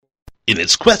In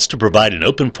its quest to provide an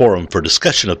open forum for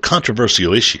discussion of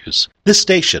controversial issues, this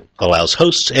station allows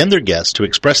hosts and their guests to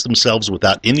express themselves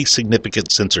without any significant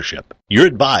censorship. You're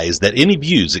advised that any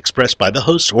views expressed by the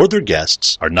hosts or their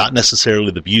guests are not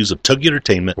necessarily the views of Togi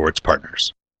Entertainment or its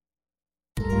partners.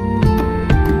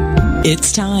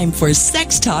 It's time for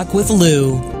Sex Talk with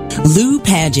Lou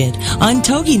Paget on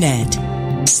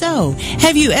TogiNet. So,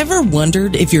 have you ever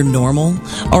wondered if you're normal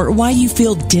or why you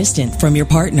feel distant from your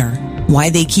partner?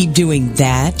 Why they keep doing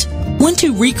that? Want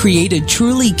to recreate a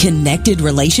truly connected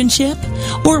relationship?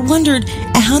 Or wondered,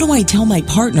 how do I tell my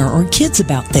partner or kids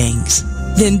about things?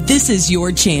 Then this is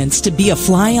your chance to be a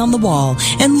fly on the wall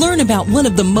and learn about one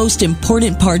of the most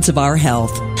important parts of our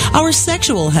health, our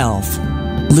sexual health.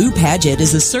 Lou Paget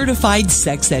is a certified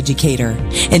sex educator,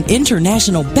 an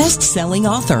international best-selling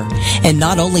author, and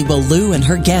not only will Lou and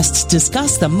her guests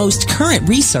discuss the most current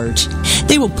research,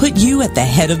 they will put you at the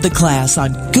head of the class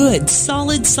on good,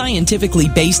 solid, scientifically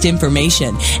based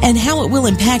information and how it will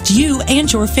impact you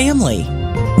and your family.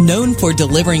 Known for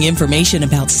delivering information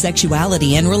about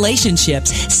sexuality and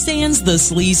relationships, sans the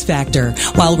sleaze factor,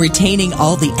 while retaining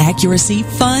all the accuracy,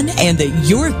 fun, and the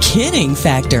you're kidding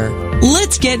factor.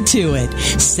 Let's get to it.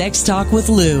 Sex Talk with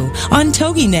Lou on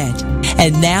TogiNet.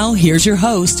 And now, here's your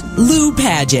host, Lou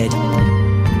Paget.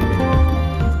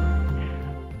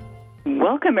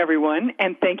 Welcome, everyone,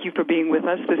 and thank you for being with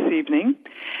us this evening.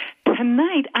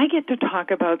 Tonight, I get to talk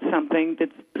about something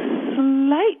that's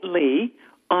slightly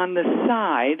on the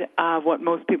side of what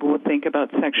most people would think about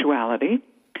sexuality.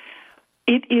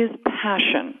 It is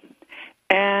passion.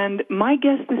 And my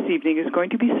guest this evening is going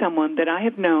to be someone that I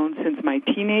have known since my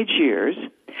teenage years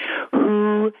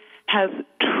who has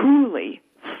truly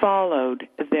followed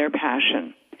their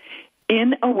passion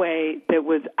in a way that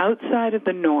was outside of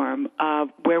the norm of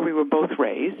where we were both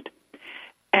raised.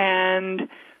 And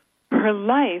her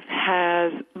life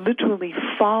has literally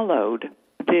followed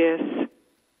this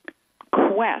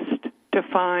quest to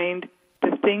find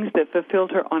the things that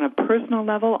fulfilled her on a personal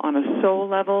level, on a soul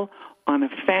level, on a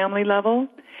family level.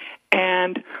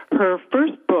 And her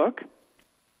first book,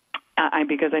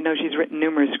 because I know she's written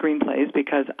numerous screenplays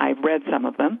because I've read some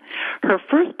of them, her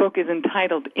first book is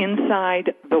entitled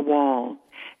Inside the Wall.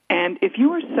 And if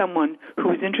you are someone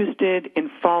who is interested in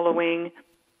following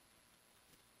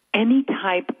any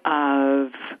type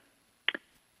of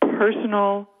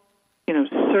personal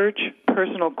search,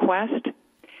 personal quest,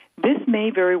 this may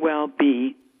very well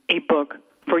be a book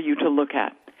for you to look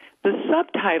at. The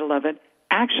subtitle of it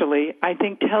actually, I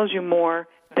think, tells you more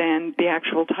than the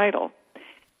actual title.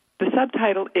 The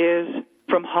subtitle is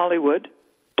From Hollywood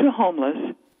to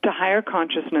Homeless to Higher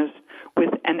Consciousness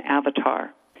with an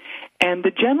Avatar. And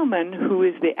the gentleman who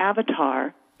is the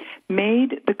avatar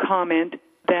made the comment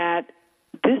that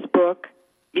this book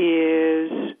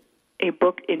is a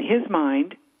book in his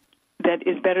mind that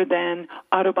is better than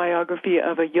Autobiography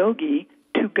of a Yogi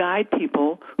to guide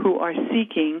people who are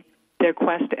seeking their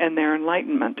quest and their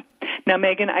enlightenment. Now,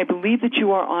 Megan, I believe that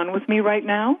you are on with me right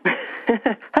now.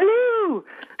 Hello!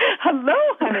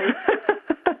 Hello, honey.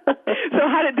 So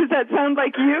does that sound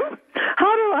like you?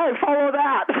 How do I follow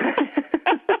that?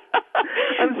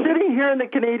 I'm sitting here in the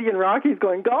Canadian Rockies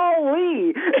going,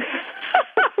 golly!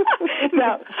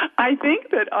 Now, I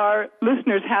think that our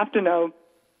listeners have to know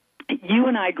you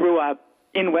and I grew up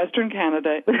in Western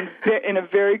Canada in a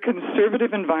very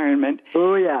conservative environment.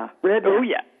 Oh, yeah. Red. Oh,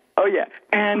 yeah. Oh, yeah.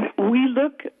 And we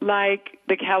look like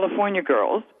the California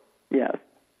girls. Yes.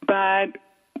 But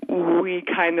we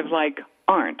kind of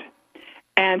aren't.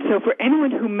 And so for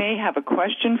anyone who may have a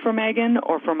question for Megan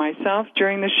or for myself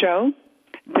during the show,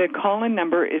 the call-in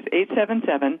number is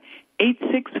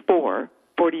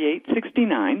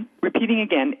 877-864-4869. Repeating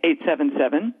again,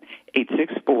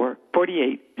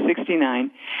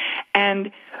 877-864-4869.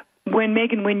 And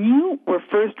Megan, when you were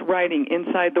first writing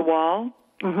Inside the Wall,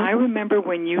 mm-hmm. I remember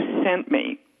when you sent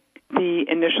me the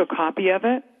initial copy of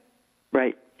it.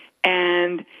 Right.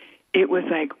 And it was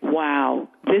like, wow,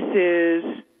 this is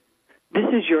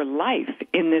your life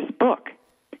in this book.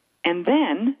 And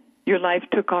then your life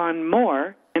took on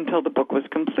more until the book was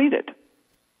completed.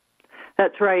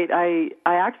 That's right. I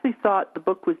actually thought the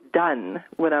book was done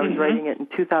when I was mm-hmm. writing it in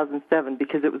 2007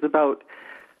 because it was about,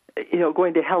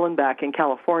 going to hell and back in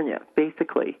California,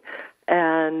 basically.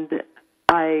 And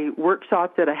I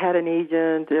workshopped it. I had an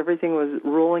agent. Everything was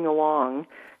rolling along.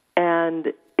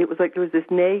 And it was like there was this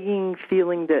nagging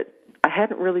feeling that I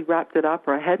hadn't really wrapped it up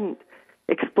or I hadn't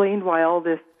explained why all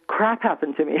this crap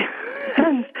happened to me.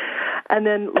 and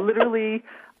then literally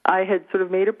I had sort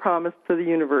of made a promise to the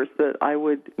universe that I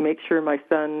would make sure my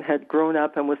son had grown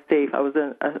up and was safe. I was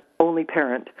an only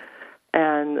parent.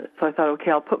 And so I thought,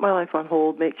 okay, I'll put my life on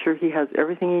hold, make sure he has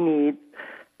everything he needs,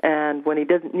 and when he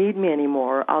doesn't need me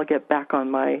anymore, I'll get back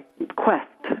on my quest.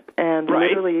 And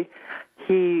literally,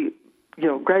 he,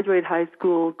 graduated high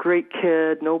school, great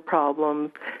kid, no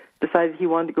problems, decided he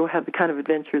wanted to go have the kind of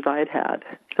adventures I'd had.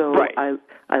 So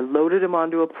I loaded him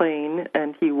onto a plane,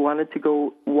 and he wanted to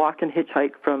go walk and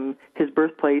hitchhike from his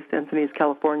birthplace, Encinitas,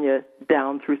 California,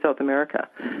 down through South America.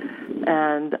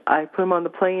 And I put him on the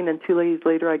plane, and 2 days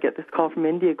later I get this call from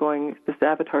India going, this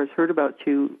avatar's heard about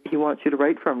you. He wants you to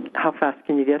write for him. How fast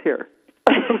can you get here?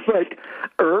 I was like,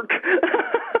 irk.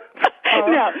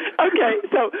 Now, okay,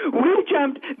 so we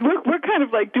jumped, we're kind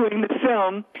of like doing the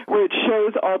film where it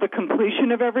shows all the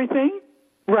completion of everything.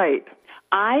 Right.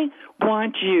 I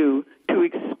want you to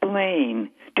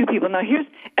explain to people. Now, here's,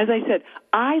 as I said,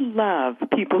 I love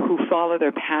people who follow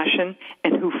their passion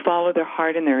and who follow their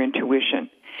heart and their intuition.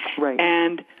 Right.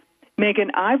 And,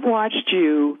 Megan, I've watched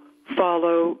you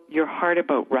follow your heart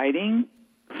about writing,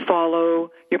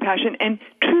 follow your passion, and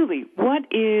truly, what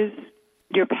is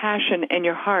your passion and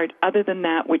your heart other than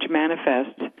that which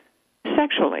manifests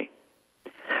sexually?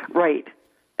 Right.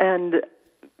 And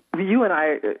you and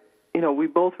I, we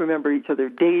both remember each other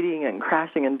dating and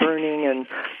crashing and burning, and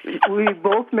we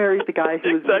both married the guy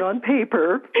who was good on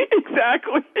paper.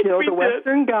 Exactly. The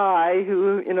Western guy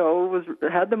who,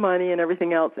 had the money and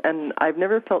everything else, and I've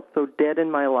never felt so dead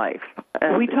in my life.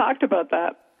 And we talked about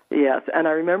that. Yes, and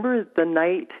I remember the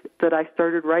night that I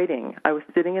started writing. I was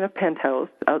sitting in a penthouse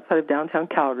outside of downtown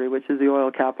Calgary, which is the oil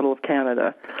capital of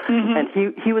Canada, and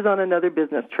he was on another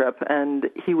business trip, and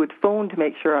he would phone to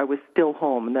make sure I was still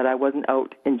home and that I wasn't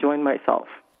out enjoying myself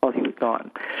while he was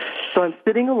gone. So I'm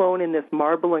sitting alone in this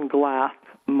marble and glass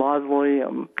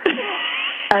mausoleum,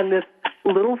 and this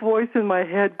little voice in my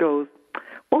head goes,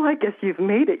 well, I guess you've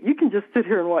made it. You can just sit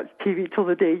here and watch TV till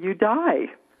the day you die.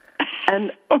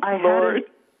 And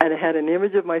I had an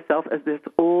image of myself as this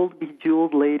old,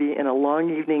 bejeweled lady in a long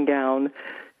evening gown,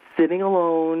 sitting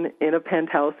alone in a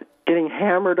penthouse, getting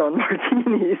hammered on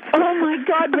martinis. Oh, my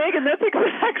God, Megan, that's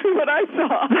exactly what I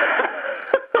saw.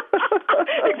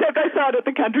 Except I saw it at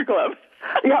the country club.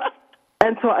 Yeah.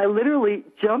 And so I literally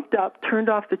jumped up, turned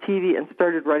off the TV, and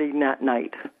started writing that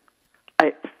night.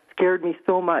 It scared me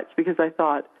so much because I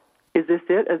thought, is this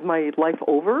it? Is my life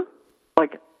over?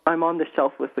 Like, I'm on the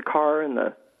shelf with the car and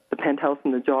the penthouse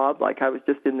and the job, like I was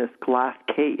just in this glass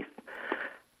case.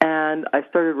 And I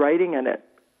started writing, and it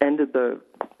ended the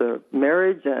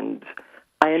marriage, and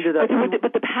I ended up...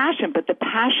 But the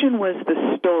passion was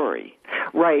the story.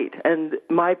 Right, and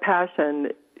my passion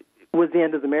was the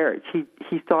end of the marriage.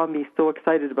 He saw me so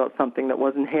excited about something that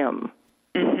wasn't him.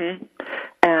 Mm-hmm.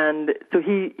 And so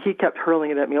he kept hurling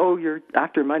it at me, oh, you're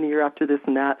after money, you're after this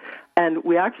and that. And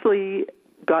we actually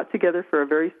got together for a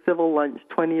very civil lunch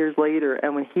 20 years later,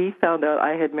 and when he found out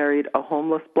I had married a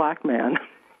homeless black man,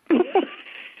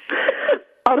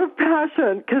 out of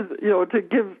passion, because, to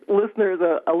give listeners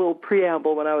a little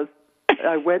preamble, when I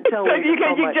went to LA.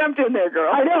 You jumped in there,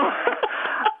 girl. I know.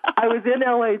 I was in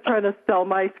LA trying to sell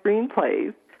my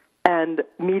screenplays and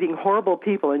meeting horrible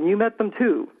people, and you met them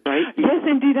too, right? Yes,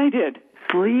 indeed I did.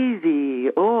 Sleazy,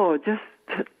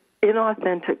 just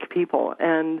inauthentic people.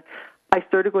 And I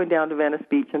started going down to Venice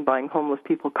Beach and buying homeless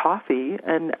people coffee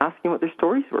and asking what their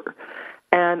stories were.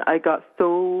 And I got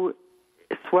so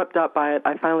swept up by it,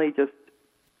 I finally just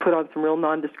put on some real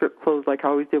nondescript clothes like I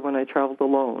always did when I traveled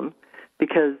alone.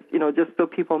 Because, just so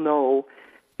people know,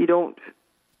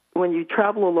 when you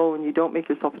travel alone, you don't make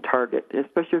yourself a target,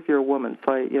 especially if you're a woman.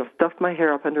 So I, stuffed my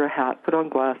hair up under a hat, put on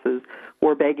glasses,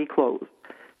 wore baggy clothes.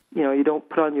 You don't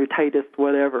put on your tightest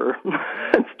whatever.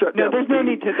 There's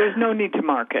no need to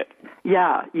market.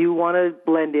 Yeah, you want to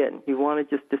blend in. You want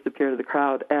to just disappear into the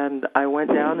crowd. And I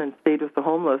went down and stayed with the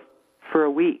homeless for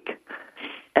a week.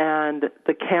 And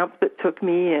the camp that took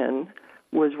me in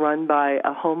was run by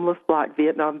a homeless black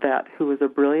Vietnam vet who was a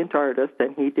brilliant artist,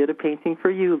 and he did a painting for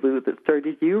you, Lou, that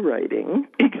started you writing.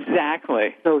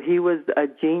 Exactly. So he was a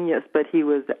genius, but he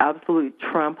was absolutely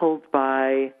trampled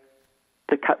by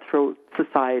the cutthroat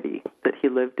society that he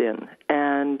lived in.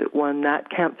 And when that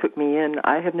camp took me in,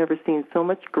 I have never seen so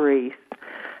much grace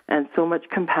and so much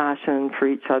compassion for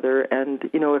each other. And,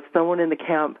 if someone in the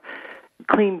camp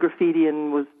cleaned graffiti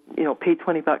and was, paid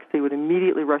 $20, they would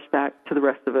immediately rush back to the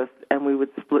rest of us, and we would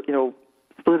split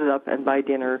it up and buy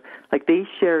dinner. Like, they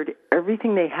shared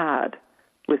everything they had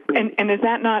with me. And is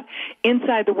that not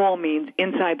inside the wall means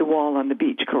inside the wall on the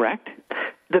beach, correct?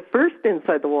 The first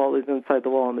inside the wall is inside the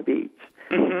wall on the beach.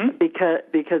 Mm-hmm.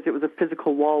 Because it was a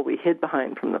physical wall we hid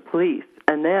behind from the police.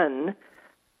 And then...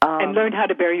 and learned how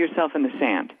to bury yourself in the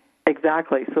sand.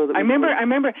 Exactly. So that I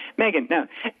remember, Megan, no,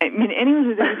 I mean, anyone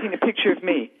who's ever seen a picture of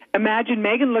me, imagine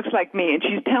Megan looks like me, and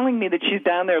she's telling me that she's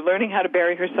down there learning how to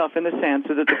bury herself in the sand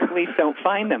so that the police don't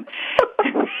find them.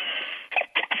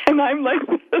 And I'm like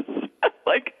this,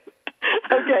 like,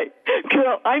 okay,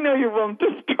 girl, I know you're willing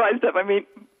to try stuff. I mean,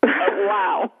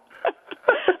 wow.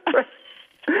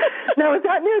 Now, is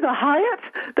that near the Hyatt?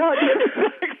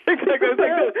 Exactly. I was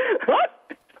like, what?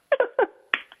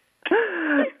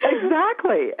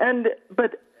 Exactly.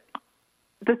 But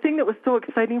the thing that was so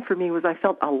exciting for me was I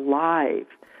felt alive.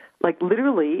 Like,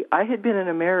 literally, I had been in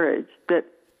a marriage that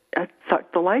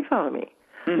sucked the life out of me.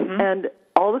 Mm-hmm. And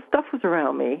all the stuff was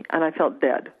around me, and I felt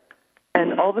dead.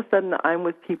 And all of a sudden, I'm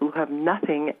with people who have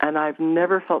nothing, and I've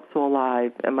never felt so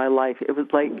alive in my life. It was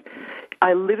like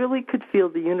I literally could feel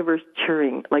the universe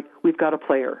cheering, like, we've got a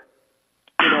player.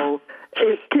 You know,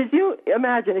 because you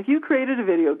imagine if you created a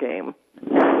video game,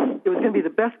 it was going to be the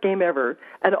best game ever,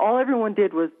 and all everyone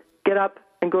did was get up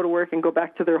and go to work and go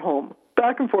back to their home,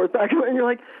 back and forth, and you're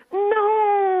like,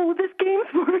 no, this game's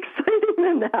more exciting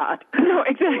than that. No,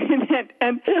 exactly,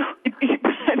 and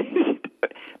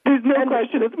there's no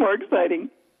question it's more exciting.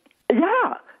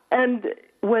 Yeah, and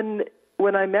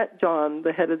when I met John,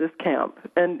 the head of this camp,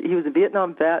 and he was a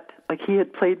Vietnam vet, like he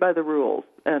had played by the rules,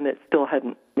 and it still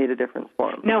hadn't made a difference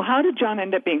for him. Now, how did John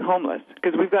end up being homeless?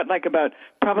 Because we've got like about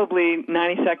probably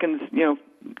 90 seconds, you know.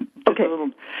 Okay.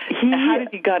 How did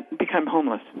he become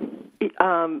homeless?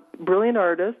 Brilliant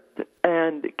artist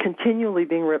and continually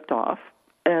being ripped off.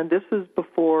 And this was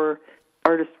before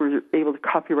artists were able to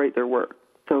copyright their work.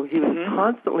 So he was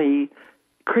constantly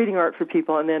creating art for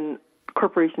people and then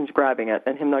corporations grabbing it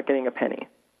and him not getting a penny.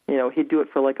 You know, he'd do it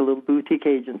for like a little boutique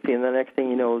agency, and the next thing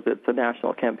he knows, it's a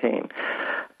national campaign.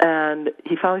 And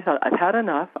he finally thought, I've had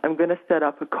enough. I'm going to set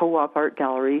up a co-op art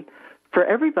gallery for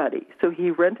everybody. So he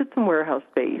rented some warehouse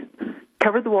space,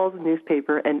 covered the walls with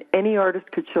newspaper, and any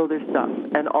artist could show their stuff.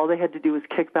 And all they had to do was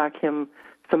kick back him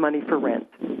some money for rent.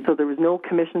 So there was no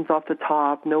commissions off the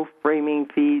top, no framing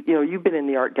fees. You know, you've been in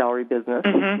the art gallery business.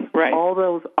 Mm-hmm, right. All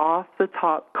those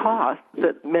off-the-top costs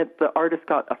that meant the artist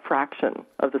got a fraction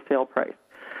of the sale price.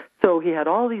 So he had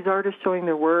all these artists showing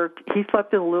their work. He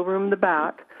slept in a little room in the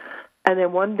back. And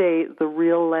then one day, the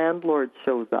real landlord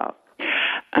shows up.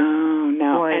 Oh,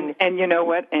 no. And you know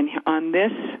what? And on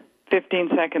this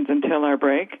 15 seconds until our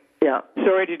break, yeah.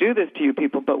 Sorry to do this to you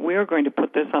people, but we're going to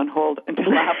put this on hold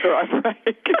until after our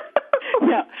break.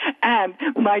 Yeah. And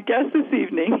my guest this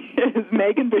evening is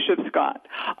Megan Bishop-Scott,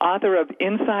 author of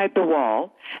Inside the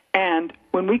Wall. And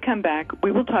when we come back,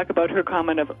 we will talk about her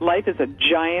comment of life is a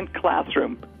giant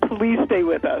classroom. Please stay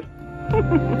with us.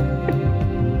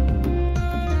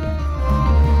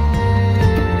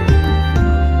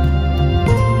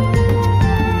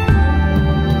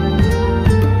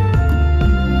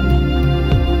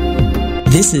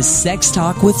 This is Sex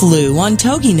Talk with Lou on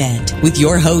TogiNet with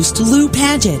your host, Lou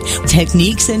Paget.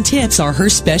 Techniques and tips are her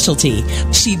specialty.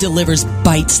 She delivers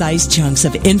bite-sized chunks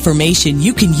of information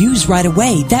you can use right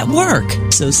away that work.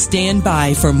 So stand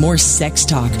by for more sex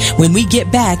talk when we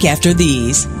get back after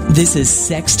these. This is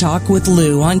Sex Talk with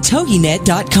Lou on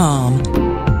TogiNet.com.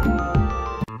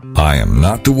 I am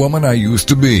not the woman I used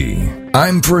to be.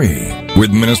 I'm free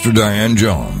with Minister Diane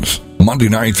Jones. Monday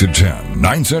nights at 10,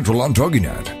 9 Central on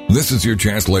TogiNet. This is your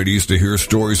chance, ladies, to hear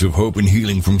stories of hope and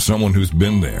healing from someone who's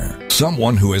been there.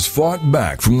 Someone who has fought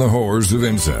back from the horrors of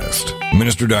incest.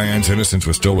 Minister Diane's innocence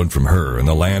was stolen from her in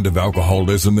the land of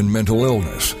alcoholism and mental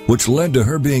illness, which led to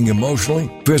her being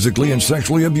emotionally, physically, and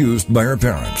sexually abused by her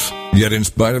parents. Yet in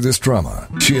spite of this trauma,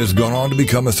 she has gone on to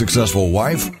become a successful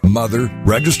wife, mother,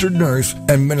 registered nurse,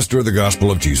 and minister of the gospel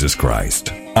of Jesus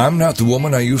Christ. I'm not the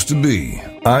woman I used to be.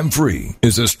 I'm Free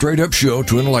is a straight-up show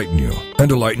to enlighten you and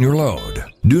to lighten your load.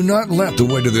 Do not let the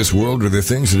weight of this world or the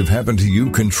things that have happened to you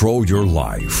control your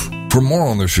life. For more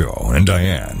on the show and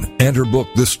Diane and her book,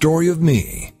 The Story of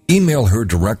Me, email her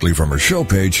directly from her show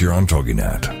page here on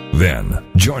TogiNet.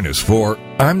 Then, join us for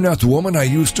I'm Not the Woman I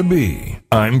Used to Be.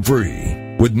 I'm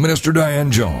Free with Minister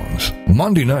Diane Jones.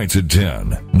 Monday nights at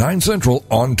 10, 9 Central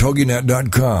on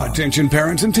TogiNet.com. Attention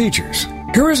parents and teachers.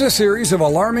 Here is a series of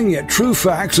alarming yet true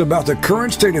facts about the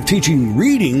current state of teaching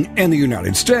reading in the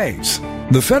United States.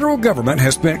 The federal government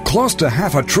has spent close to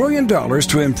 $500 billion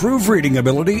to improve reading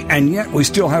ability, and yet we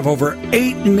still have over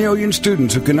 8 million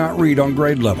students who cannot read on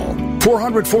grade level.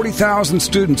 440,000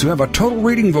 students who have a total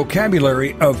reading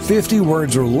vocabulary of 50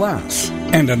 words or less,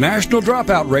 and a national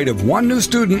dropout rate of 1 new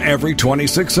student every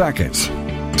 26 seconds.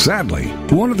 Sadly,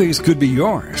 one of these could be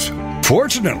yours.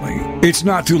 Fortunately, it's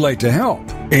not too late to help.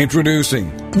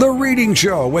 Introducing The Reading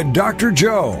Show with Dr.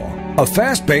 Joe. a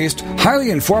fast-paced,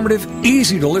 highly informative,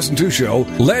 easy-to-listen-to show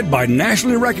led by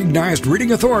nationally recognized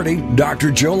reading authority,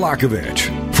 Dr. Joe Lakovich.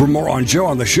 For more on Joe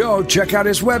on the show, check out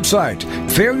his website,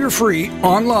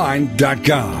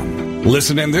 failurefreeonline.com.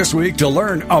 Listen in this week to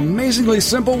learn amazingly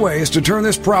simple ways to turn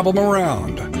this problem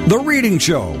around. The Reading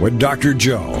Show with Dr.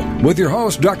 Joe, with your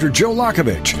host, Dr. Joe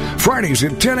Lakovich, Fridays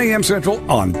at 10 a.m. Central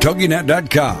on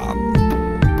TogiNet.com.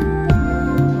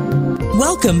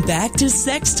 Welcome back to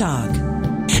Sex Talk.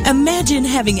 Imagine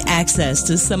having access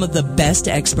to some of the best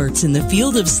experts in the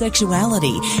field of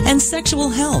sexuality and sexual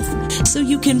health so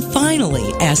you can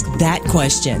finally ask that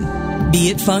question. Be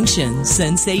it function,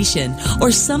 sensation,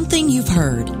 or something you've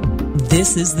heard.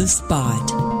 This is the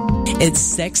spot. It's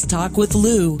Sex Talk with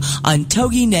Lou on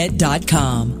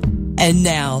TogiNet.com. And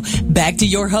now, back to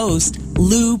your host,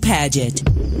 Lou Paget.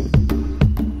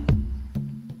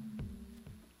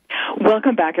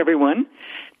 Welcome back, everyone.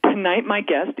 Tonight, my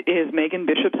guest is Megan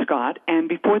Bishop-Scott, and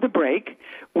before the break,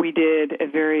 we did a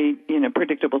very,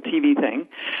 predictable TV thing.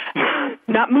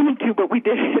 Not meaning to, but we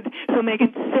did. So,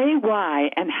 Megan, say why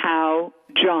and how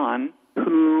John,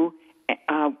 who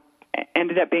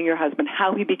ended up being your husband,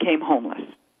 how he became homeless.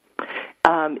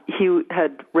 He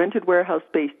had rented warehouse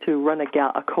space to run a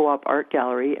co-op art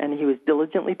gallery, and he was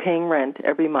diligently paying rent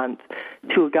every month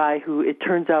to a guy who, it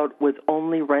turns out, was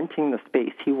only renting the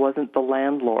space. He wasn't the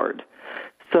landlord.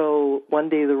 So one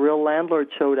day the real landlord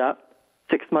showed up,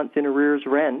 6 months in arrears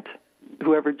rent.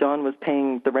 Whoever John was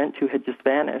paying the rent to had just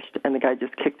vanished, and the guy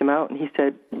just kicked him out. And he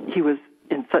said he was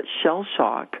in such shell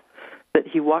shock that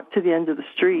he walked to the end of the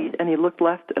street, and he looked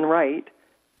left and right,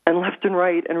 and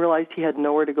realized he had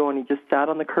nowhere to go, and he just sat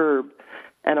on the curb,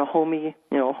 and a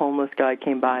homeless guy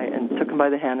came by and took him by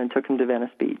the hand and took him to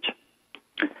Venice Beach.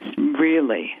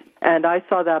 Really? And I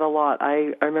saw that a lot.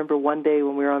 I remember one day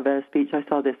when we were on Venice Beach, I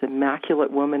saw this immaculate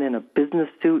woman in a business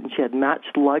suit, and she had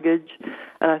matched luggage.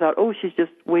 And I thought, oh, she's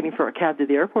just waiting for a cab to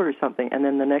the airport or something. And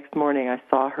then the next morning I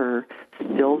saw her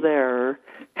still there,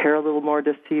 hair a little more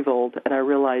disheveled, and I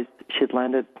realized she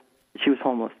was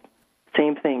homeless.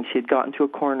 Same thing. She had gotten to a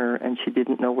corner, and she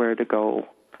didn't know where to go.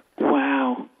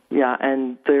 Wow. Yeah,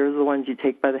 and they're the ones you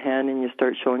take by the hand, and you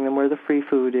start showing them where the free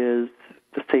food is,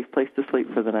 the safe place to sleep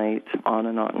for the night, on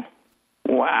and on.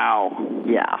 Wow.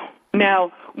 Yeah.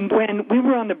 Now, when we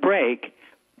were on the break,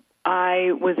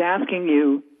 I was asking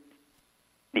you,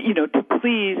 to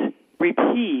please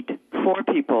repeat for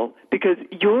people, because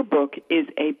your book is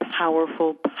a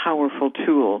powerful, powerful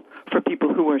tool for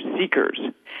people who are seekers.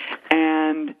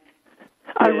 And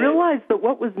I realized that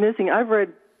what was missing,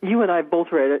 you and I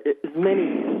both read as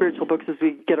many spiritual books as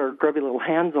we get our grubby little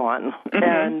hands on.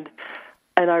 Mm-hmm.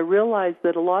 And I realized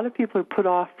that a lot of people are put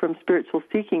off from spiritual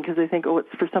seeking because they think,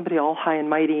 it's for somebody all high and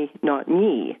mighty, not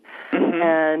me. Mm-hmm.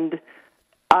 And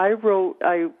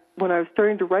when I was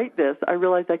starting to write this, I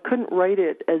realized I couldn't write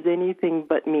it as anything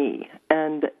but me.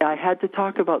 And I had to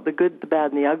talk about the good, the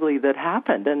bad, and the ugly that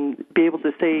happened and be able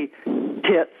to say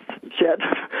tits, shit,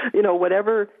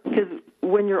 whatever. Because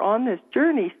when you're on this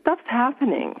journey, stuff's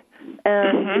happening.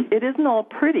 And it isn't all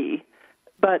pretty.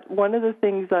 But one of the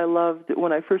things I loved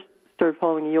when I first started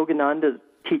following Yogananda's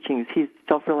teachings, he's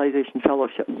Self-Realization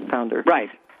Fellowship founder.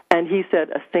 Right. And he said,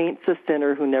 a saint's a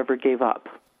sinner who never gave up.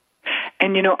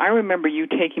 And, I remember you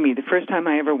taking me, the first time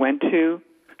I ever went to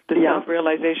the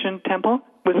Self-Realization Temple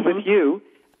was with you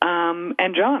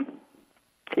and John.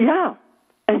 Yeah,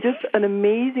 and just an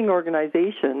amazing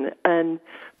organization.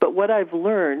 But what I've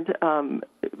learned,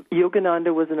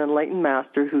 Yogananda was an enlightened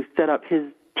master who set up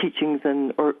his teachings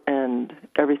and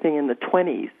everything in the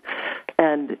 1920s.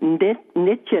 And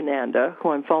Nithyananda, who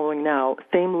I'm following now,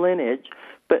 same lineage,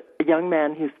 but a young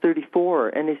man who's 34.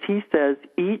 And as he says,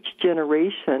 each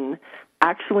generation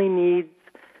actually needs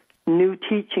new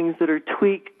teachings that are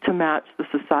tweaked to match the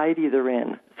society they're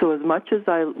in. So as much as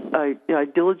I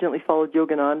diligently followed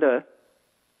Yogananda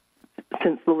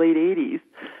since the late 80s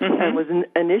and was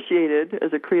initiated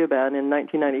as a Kriyaban in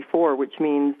 1994, which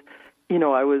means,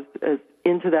 I was as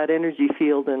into that energy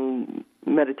field and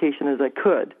meditation as I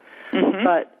could.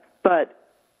 But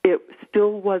it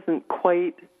still wasn't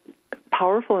quite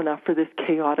powerful enough for this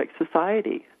chaotic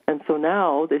society. And so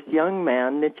now this young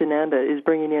man, Nithyananda, is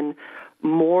bringing in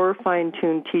more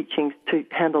fine-tuned teachings to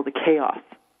handle the chaos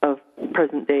of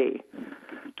present day.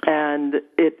 And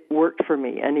it worked for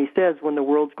me. And he says when the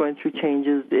world's going through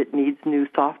changes, it needs new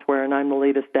software, and I'm the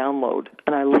latest download.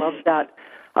 And I love that.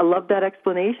 I love that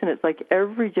explanation. It's like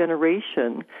every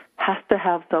generation has to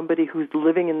have somebody who's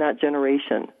living in that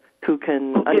generation who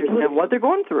can understand what they're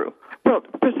going through. Well,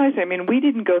 precisely. I mean, we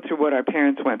didn't go through what our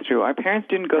parents went through. Our parents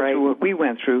didn't go through what we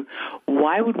went through.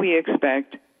 Why would we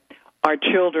expect our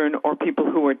children or people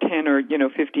who are 10 or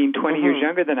 15, 20 years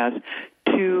younger than us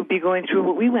to be going through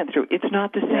what we went through. It's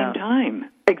not the same time.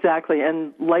 Exactly,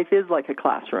 and life is like a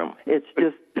classroom. It's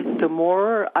just the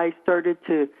more I started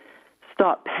to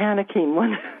stop panicking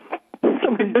when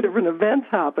some of these different events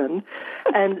happened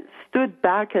and stood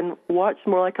back and watched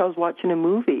more like I was watching a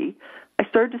movie, I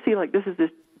started to see like this is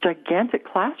this gigantic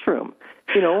classroom,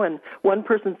 and one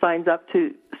person signs up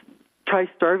to try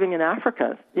starving in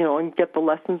Africa, and get the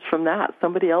lessons from that.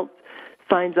 Somebody else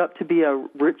signs up to be a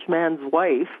rich man's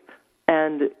wife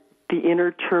and the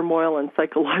inner turmoil and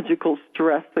psychological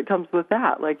stress that comes with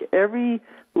that. Like every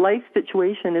life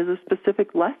situation is a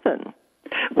specific lesson.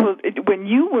 Well, when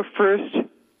you were first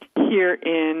here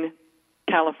in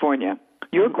California,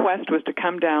 your quest was to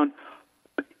come down.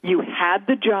 You had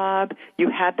the job, you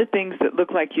had the things that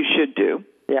look like you should do.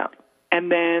 Yeah.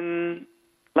 And then,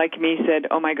 like me, said,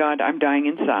 oh, my God, I'm dying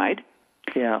inside.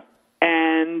 Yeah.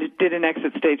 And did an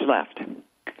exit stage left.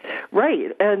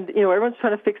 Right. And, everyone's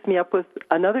trying to fix me up with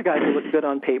another guy who looks good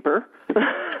on paper.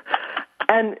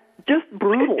 And just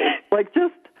brutal. Like,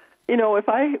 just, if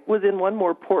I was in one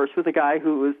more Porsche with a guy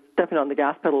who was stepping on the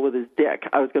gas pedal with his dick,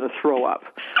 I was going to throw up.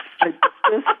 I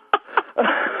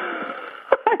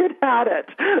had it.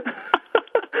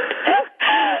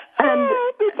 And,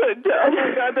 oh my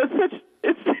God,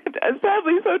 it's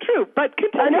sadly so true, but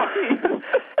continue.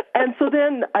 And so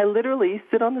then I literally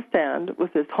sit on the stand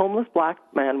with this homeless black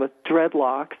man with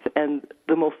dreadlocks and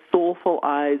the most soulful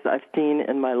eyes I've seen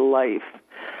in my life.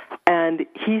 And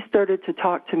he started to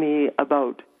talk to me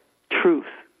about truth,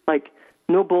 like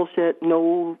no bullshit,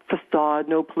 no facade,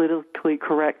 no politically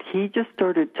correct. He just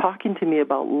started talking to me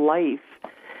about life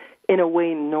in a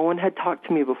way no one had talked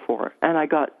to me before. And I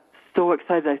got so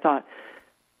excited. I thought,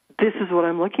 this is what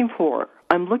I'm looking for.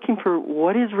 I'm looking for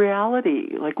what is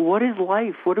reality? Like, what is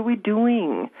life? What are we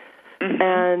doing? Mm-hmm.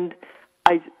 And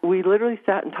we literally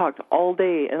sat and talked all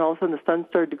day, and all of a sudden the sun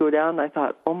started to go down, and I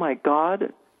thought, oh, my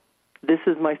God, this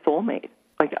is my soulmate.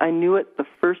 Like, I knew it the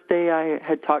first day I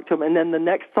had talked to him, and then the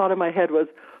next thought in my head was,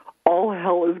 all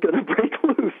hell is going to break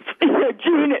loose.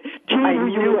 June, who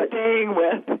you were staying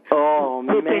with. Oh,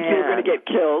 man. You think you were going to get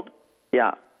killed.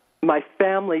 Yeah. My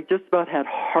family just about had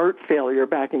heart failure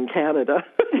back in Canada.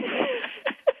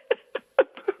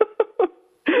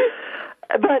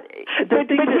 But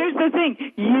here's the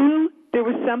thing. There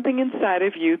was something inside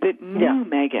of you that knew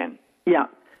Megan. Yeah.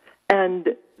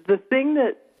 And the thing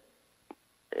that,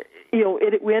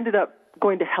 we ended up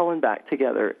going to hell and back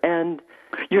together. And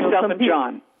yourself and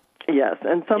John. Yes,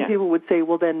 and some people would say,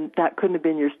 well, then that couldn't have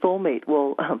been your soulmate.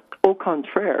 Well, au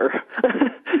contraire.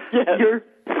 Yes. Your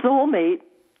soulmate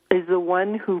is the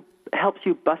one who helps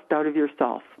you bust out of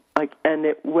yourself.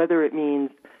 Whether it means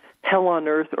hell on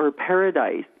earth or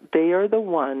paradise, they are the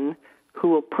one who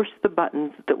will push the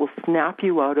buttons that will snap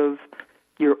you out of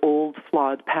your old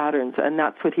flawed patterns, and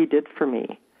that's what he did for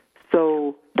me.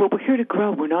 So, but we're here to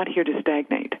grow. We're not here to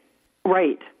stagnate.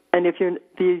 Right. And if the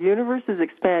universe is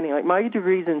expanding, like my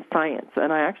degree's in science,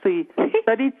 and I actually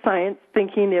studied science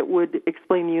thinking it would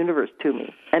explain the universe to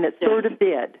me, and it sort of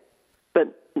did.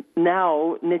 But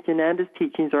now Nithyananda's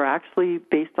teachings are actually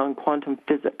based on quantum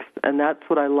physics, and that's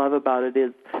what I love about it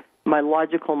is my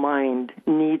logical mind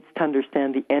needs to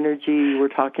understand the energy we're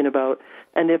talking about.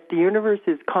 And if the universe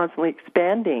is constantly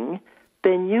expanding,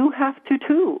 then you have to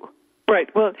too.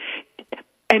 Right. Well,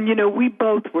 and we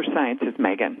both were scientists,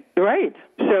 Megan. Right.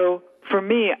 So for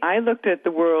me, I looked at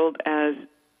the world as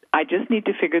I just need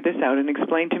to figure this out and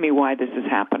explain to me why this is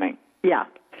happening. Yeah.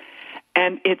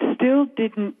 And it still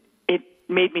didn't, it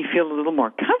made me feel a little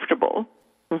more comfortable,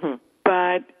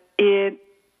 but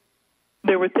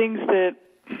there were things that,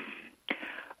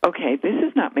 okay, this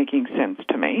is not making sense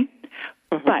to me.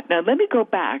 But now let me go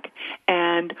back,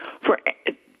 and for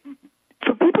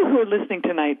people who are listening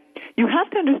tonight, you have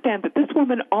to understand that this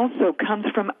woman also comes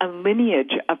from a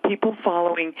lineage of people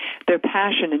following their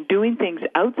passion and doing things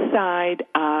outside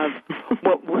of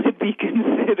what would be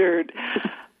considered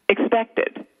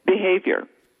expected behavior.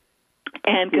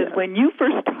 And because when you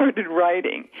first started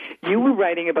writing, you were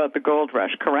writing about the gold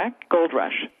rush, correct? Gold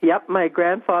rush. Yep, my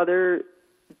grandfather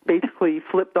basically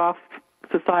flipped off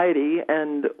society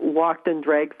and walked and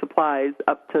dragged supplies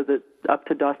up to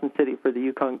Dawson City for the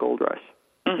Yukon Gold Rush.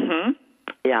 Mm-hmm.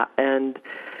 Yeah, and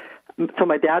so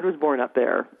my dad was born up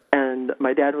there, and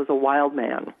my dad was a wild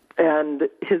man, and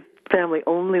his family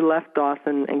only left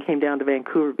Dawson and came down to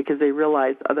Vancouver because they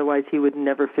realized otherwise he would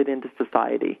never fit into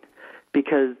society,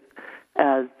 because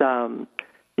as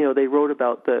they wrote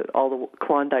about all the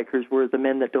Klondikers were the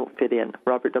men that don't fit in.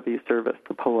 Robert W. Service,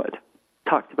 the poet,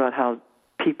 talked about how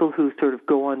people who sort of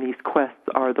go on these quests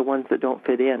are the ones that don't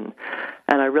fit in.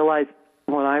 And I realized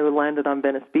when I landed on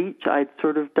Venice Beach, I'd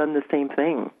sort of done the same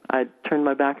thing. I'd turned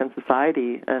my back on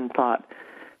society and thought,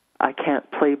 I can't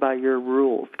play by your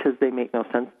rules because they make no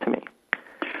sense to me.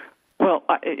 Well,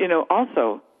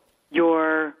 also,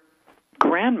 your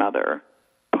grandmother,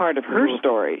 part of her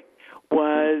story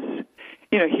was,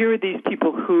 here are these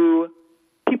people who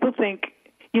people think,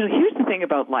 here's the thing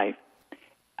about life.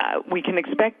 We can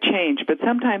expect change, but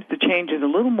sometimes the change is a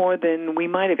little more than we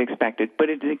might have expected, but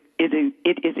it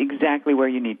is exactly where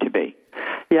you need to be.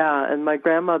 Yeah, and my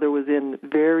grandmother was in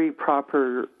very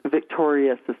proper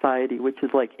Victoria society, which is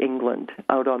like England,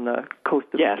 out on the coast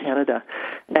of Canada.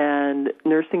 And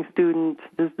nursing student,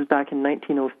 this is back in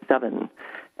 1907,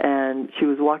 and she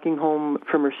was walking home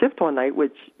from her shift one night,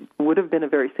 which would have been a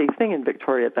very safe thing in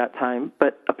Victoria at that time,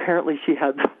 but apparently she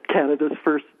had Canada's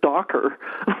first stalker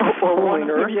following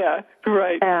her. Yeah,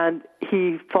 right. And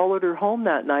he followed her home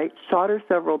that night, shot her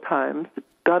several times,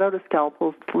 got out a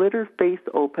scalpel, slit her face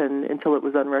open until it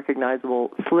was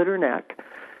unrecognizable, slit her neck,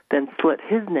 then slit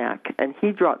his neck, and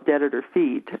he dropped dead at her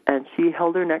feet, and she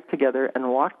held her neck together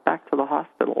and walked back to the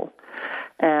hospital.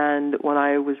 And when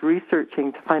I was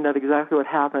researching to find out exactly what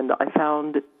happened, I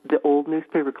found the old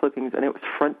newspaper clippings, and it was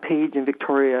front page in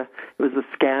Victoria. It was the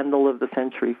scandal of the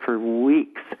century for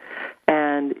weeks.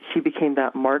 And she became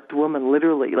that marked woman,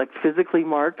 literally, like physically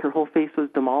marked. Her whole face was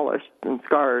demolished and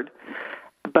scarred,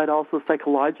 but also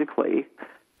psychologically.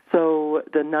 So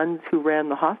the nuns who ran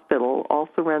the hospital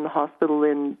also ran the hospital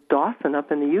in Dawson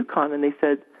up in the Yukon, and they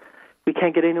said, we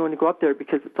can't get anyone to go up there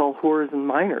because it's all whores and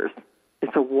miners.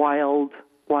 It's a wild,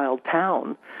 wild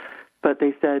town. But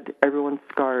they said everyone's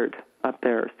scarred up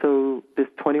there. So this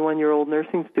 21-year-old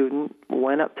nursing student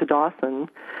went up to Dawson,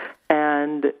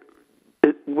 and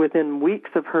within weeks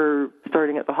of her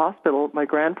starting at the hospital, my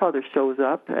grandfather shows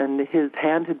up, and his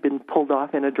hand had been pulled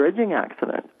off in a dredging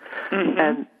accident. Mm-hmm.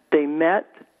 And they met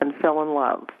and fell in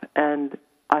love. And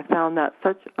I found that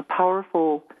such a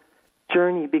powerful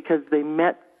journey because they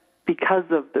met because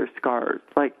of their scars.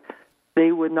 Like,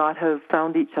 they would not have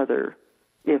found each other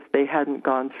if they hadn't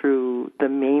gone through the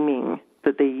maiming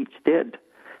that they each did.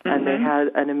 Mm-hmm. And they had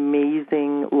an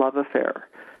amazing love affair.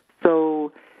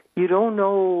 So you don't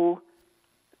know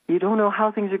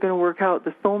how things are going to work out.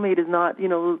 The soulmate is not,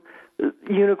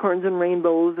 unicorns and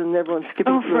rainbows and everyone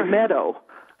skipping through a meadow.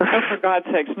 Oh, for God's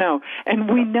sakes, no.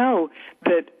 And we know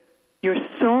that your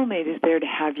soulmate is there to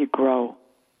have you grow.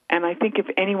 And I think if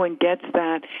anyone gets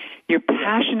that, your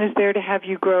passion is there to have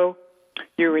you grow,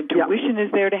 your intuition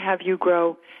is there to have you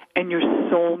grow, and your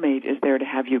soulmate is there to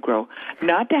have you grow.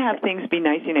 Not to have things be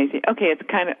nicey-nicey.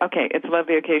 It's a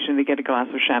lovely occasion to get a glass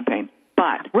of champagne.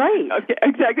 But, right. Okay,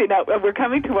 exactly. Now, we're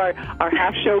coming to our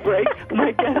half-show break.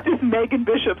 My guest is Megan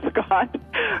Bishop-Scott.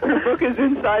 Her book is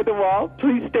Inside the Wall.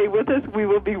 Please stay with us. We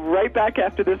will be right back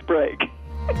after this break.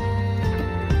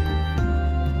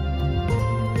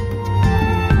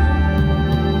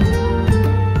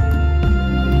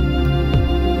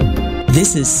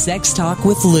 This is Sex Talk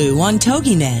with Lou on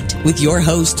TogiNet with your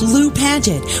host, Lou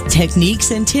Paget.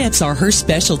 Techniques and tips are her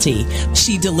specialty.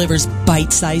 She delivers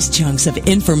bite-sized chunks of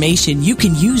information you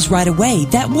can use right away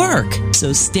that work.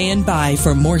 So stand by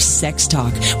for more sex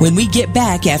talk when we get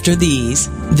back after these.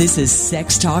 This is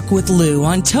Sex Talk with Lou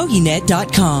on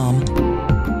TogiNet.com.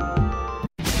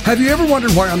 Have you ever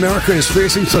wondered why America is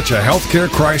facing such a healthcare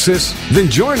crisis? Then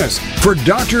join us for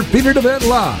Dr. Peter DeVette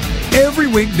Live every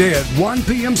weekday at 1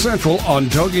 p.m. Central on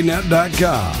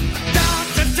TogiNet.com.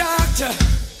 Doctor,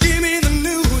 give me the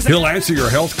news. He'll answer your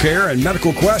healthcare and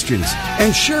medical questions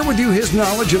and share with you his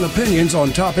knowledge and opinions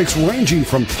on topics ranging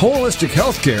from holistic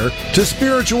healthcare to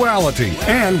spirituality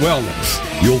and wellness.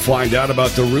 You'll find out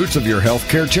about the roots of your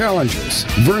healthcare challenges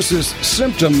versus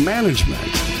symptom management,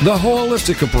 the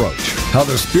holistic approach, how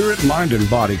the spirit, mind, and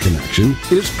body connection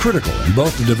is critical in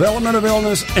both the development of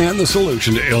illness and the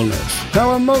solution to illness,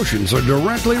 how emotions are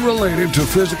directly related to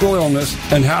physical illness,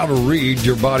 and how to read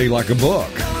your body like a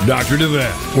book. Dr.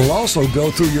 DeVette will also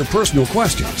go through your personal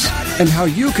questions and how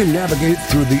you can navigate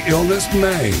through the illness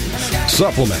maze.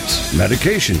 Supplements,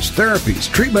 medications,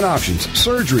 therapies, treatment options,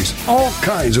 surgeries, all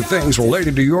kinds of things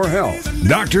related to your health.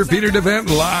 Dr. Peter DeVette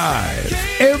Live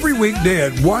every weekday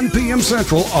at 1 p.m.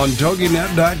 Central on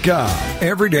TogiNet.com.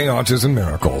 Everyday Autism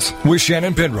Miracles with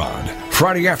Shannon Penrod.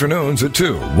 Friday afternoons at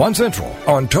 2, 1 Central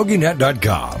on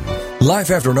TogiNet.com.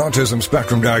 Life after an autism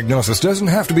spectrum diagnosis doesn't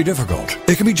have to be difficult.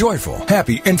 It can be joyful,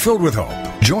 happy, and filled with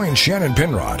hope. Join Shannon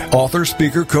Penrod, author,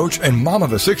 speaker, coach, and mom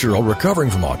of a 6-year-old recovering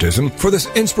from autism for this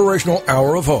inspirational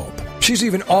hour of hope. She's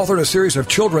even authored a series of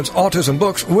children's autism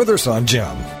books with her son,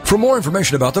 Jim. For more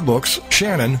information about the books,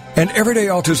 Shannon, and Everyday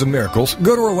Autism Miracles,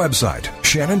 go to her website,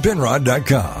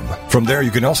 shannonpenrod.com. From there,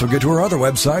 you can also get to her other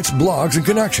websites, blogs, and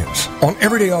connections. On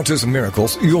Everyday Autism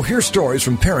Miracles, you'll hear stories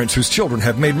from parents whose children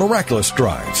have made miraculous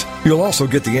strides. You'll also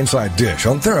get the inside dish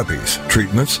on therapies,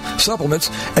 treatments, supplements,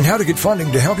 and how to get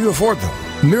funding to help you afford them.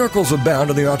 Miracles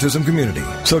abound in the autism community,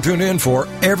 so tune in for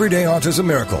Everyday Autism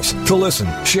Miracles to listen,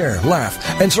 share,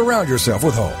 laugh, and surround yourself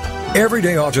with hope.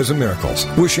 Everyday Autism Miracles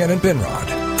with Shannon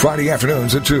Penrod. Friday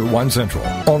afternoons at 2, 1 Central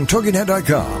on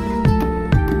TogiNet.com.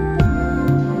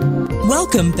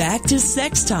 Welcome back to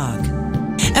Sex Talk.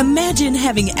 Imagine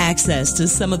having access to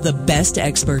some of the best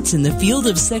experts in the field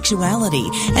of sexuality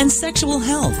and sexual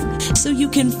health so you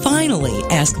can finally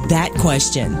ask that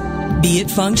question. Be it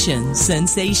function,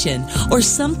 sensation, or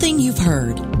something you've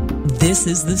heard, this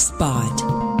is the spot.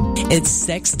 It's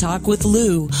Sex Talk with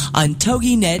Lou on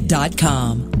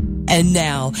TogiNet.com. And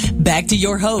now, back to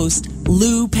your host,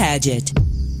 Lou Paget.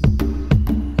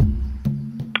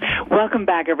 Welcome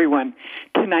back, everyone.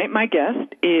 Tonight, my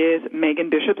guest is Megan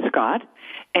Bishop-Scott,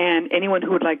 and anyone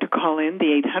who would like to call in,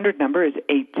 the 800 number is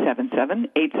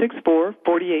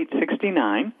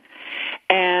 877-864-4869.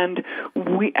 And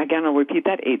I'll repeat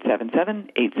that,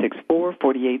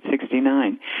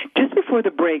 877-864-4869. Just before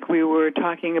the break, we were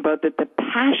talking about that the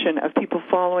passion of people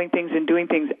following things and doing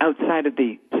things outside of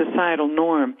the societal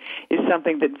norm is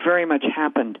something that very much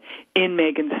happened in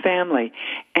Megan's family.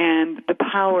 And the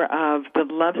power of the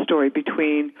love story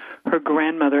between her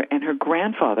grandmother and her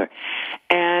grandfather.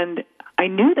 And I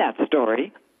knew that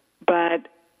story, but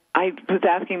I was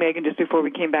asking Megan just before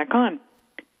we came back on,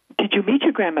 did you meet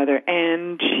your grandmother?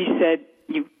 And she said,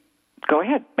 "You go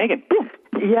ahead, Megan." Boom.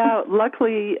 Yeah,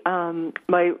 luckily, when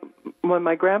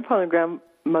my grandfather and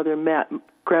grandmother met,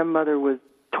 grandmother was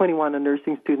 21, a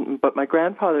nursing student, but my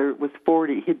grandfather was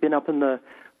 40. He'd been up in the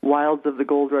wilds of the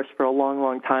gold rush for a long,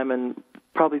 long time and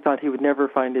probably thought he would never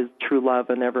find his true love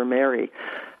and ever marry.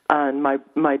 And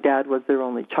my dad was their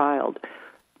only child.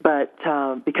 But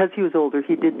because he was older,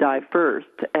 he did die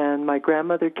first. And my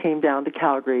grandmother came down to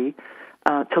Calgary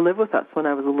to live with us when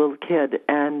I was a little kid.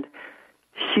 And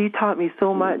she taught me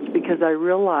so much because I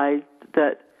realized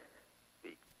that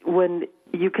when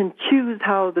you can choose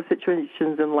how the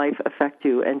situations in life affect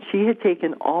you. And she had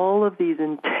taken all of these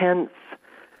intense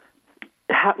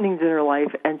happenings in her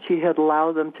life and she had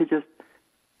allowed them to just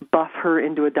buff her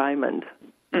into a diamond.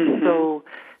 Mm-hmm. So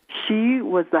she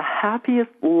was the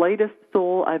happiest, lightest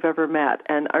soul I've ever met.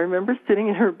 And I remember sitting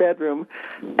in her bedroom,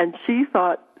 and she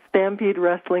thought Stampede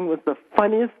Wrestling was the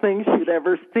funniest thing she'd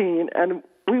ever seen. And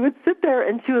we would sit there,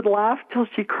 and she would laugh till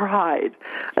she cried.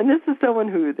 And this is someone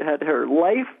who had her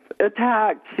life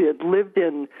attacked. She had lived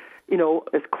in,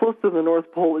 as close to the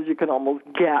North Pole as you can almost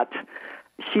get.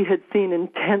 She had seen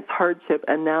intense hardship,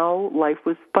 and now life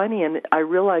was funny. And I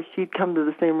realized she'd come to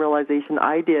the same realization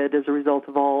I did as a result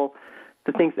of all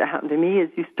the things that happened to me,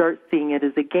 is you start seeing it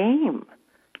as a game.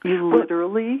 You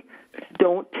literally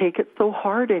don't take it so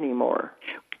hard anymore.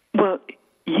 Well,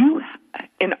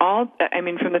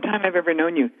 from the time I've ever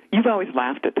known you, you've always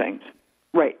laughed at things.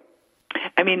 Right.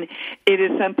 I mean, it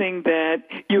is something that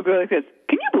you go like this,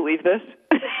 can you believe this?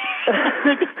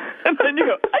 And then you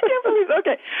go, I can't believe this.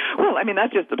 Okay. Well,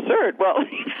 that's just absurd. Well,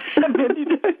 and then you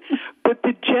do. But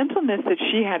the gentleness that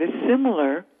she had is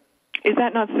similar. Is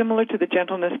that not similar to the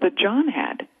gentleness that John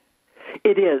had?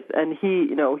 It is, and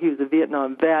he was a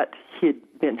Vietnam vet. He had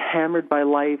been hammered by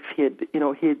life. He had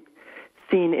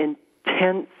seen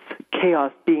intense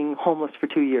chaos being homeless for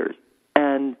 2 years.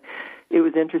 And it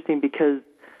was interesting because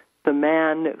the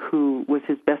man who was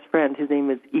his best friend, his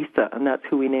name is Esah, and that's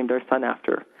who we named our son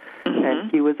after. Mm-hmm. And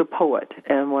he was a poet.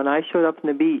 And when I showed up on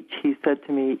the beach, he said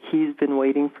to me, he's been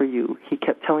waiting for you. He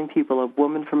kept telling people a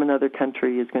woman from another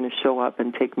country is going to show up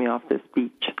and take me off this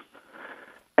beach.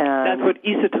 And that's what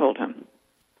Esah told him?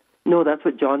 No, that's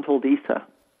what John told Esah.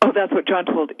 Oh, that's what John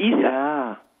told Esah?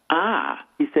 Yeah. Ah.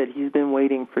 He said, he's been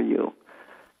waiting for you.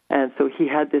 And so he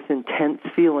had this intense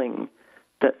feeling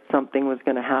that something was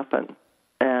going to happen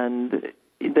and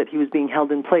that he was being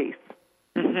held in place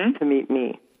to meet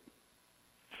me.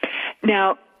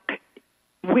 Now,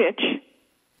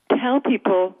 tell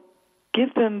people,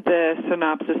 give them the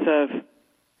synopsis of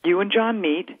you and John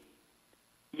meet,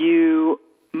 you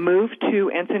move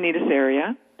to Encinitas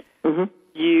area,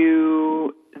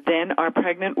 you then are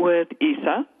pregnant with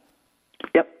Esah.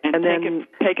 Yep. And then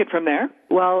take it from there?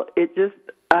 Well,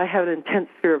 I had an intense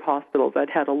fear of hospitals. I'd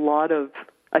had a lot of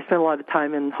I spent a lot of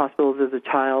time in hospitals as a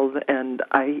child, and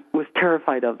I was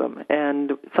terrified of them.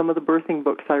 And some of the birthing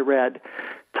books I read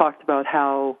talked about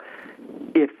how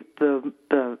if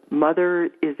the mother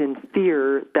is in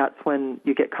fear, that's when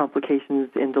you get complications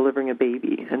in delivering a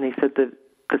baby. And they said that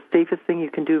the safest thing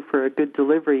you can do for a good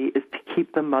delivery is to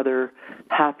keep the mother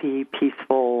happy,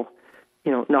 peaceful,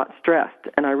 not stressed.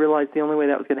 And I realized the only way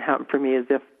that was going to happen for me is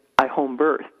if I home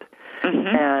birthed.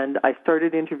 Mm-hmm. And I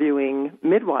started interviewing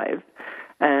midwives,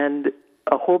 and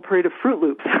a whole parade of Fruit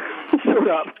Loops showed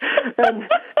up. And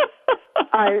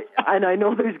I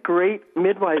know there's great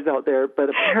midwives out there, but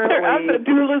apparently... The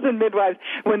doulas and midwives,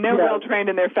 when they're well-trained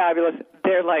and they're fabulous,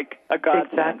 they're like a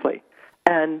godsend. Exactly.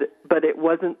 But it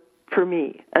wasn't for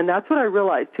me. And that's what I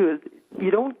realized, too, is you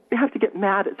don't have to get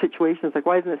mad at situations like,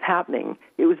 why isn't this happening?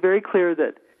 It was very clear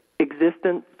that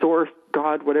existence, source,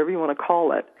 God, whatever you want to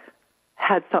call it,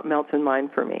 had something else in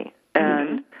mind for me.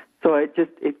 And so it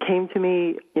came to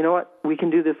me, you know what, we can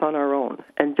do this on our own.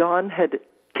 And John had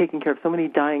taken care of so many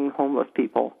dying homeless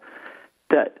people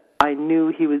that I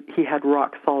knew he had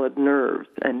rock solid nerves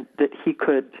and that he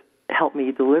could help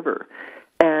me deliver.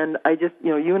 And I just,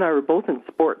 you and I were both in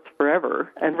sports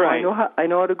forever, and so right. I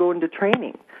know how to go into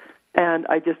training. And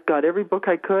I just got every book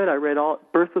I could. I read all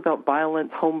Birth Without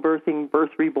Violence, Home Birthing,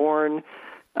 Birth Reborn.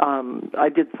 I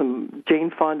did some Jane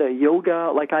Fonda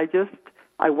yoga.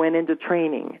 I went into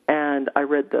training, and I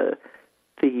read the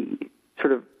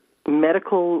sort of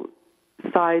medical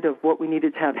side of what we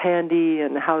needed to have handy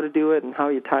and how to do it and how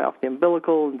you tie off the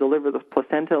umbilical and deliver the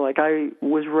placenta. I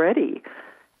was ready.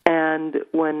 And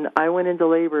when I went into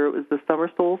labor, it was the summer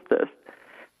solstice,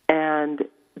 and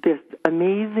this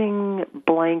amazing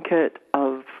blanket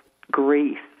of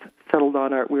grace settled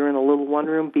on we were in a little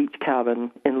one-room beach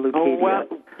cabin in Lucadia.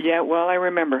 Oh, well, I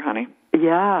remember, honey.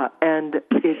 Yeah, and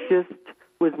it just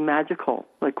was magical.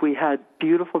 We had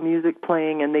beautiful music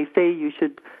playing, and they say you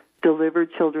should deliver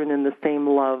children in the same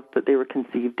love that they were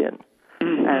conceived in.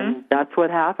 Mm-hmm. And that's what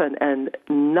happened, and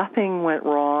nothing went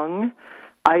wrong.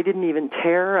 I didn't even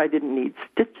tear. I didn't need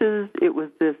stitches. It was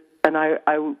this, and I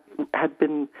had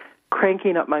been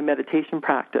cranking up my meditation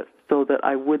practice so that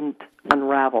I wouldn't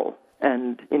unravel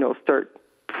and, start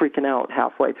freaking out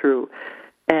halfway through.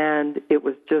 And it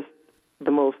was just the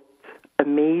most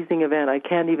amazing event. I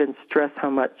can't even stress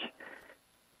how much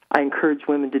I encourage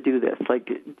women to do this.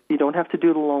 You don't have to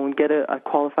do it alone. Get a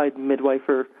qualified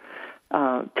midwifer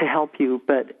to help you,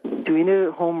 but doing it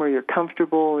at home where you're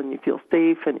comfortable and you feel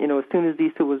safe. And, as soon as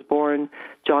Esah was born,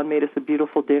 John made us a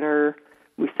beautiful dinner.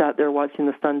 We sat there watching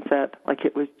the sunset.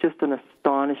 It was just an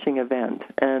astonishing event.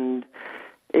 And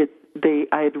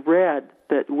I had read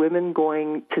that women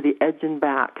going to the edge and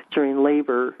back during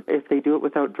labor, if they do it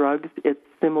without drugs, it's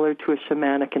similar to a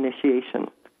shamanic initiation.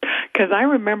 Because I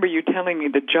remember you telling me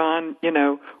that John,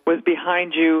 was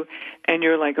behind you, and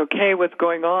you're like, okay, what's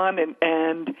going on? And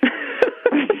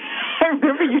I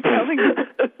remember you telling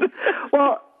me.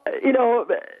 Well,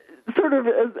 sort of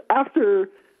after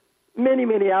many,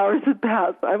 many hours had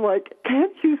passed, I'm like,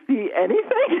 can't you see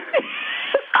anything?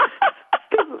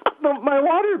 Because my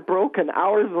water had broken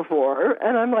hours before,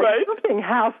 and I'm like, right. Something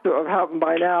has to have happened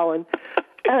by now. And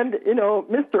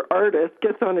Mr. Artist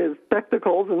gets on his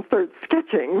spectacles and starts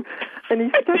sketching, and he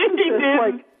sketches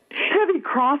this heavy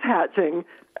cross-hatching,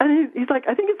 and he's like,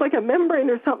 I think it's like a membrane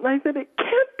or something. I said, it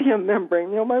can't be a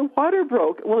membrane. My water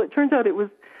broke. Well, it turns out it was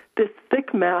this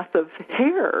thick mass of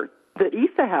hair that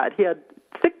Esah had. He had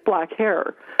thick black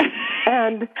hair,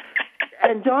 and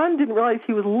John didn't realize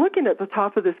he was looking at the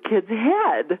top of this kid's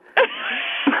head.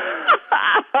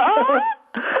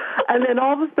 And then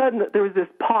all of a sudden, there was this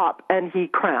pop, and he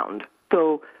crowned.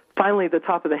 So finally, the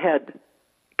top of the head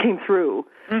came through.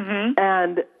 Mm-hmm.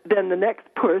 And then the next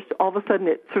push, all of a sudden,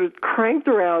 it sort of cranked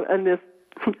around, and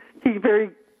he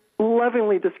very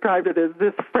lovingly described it as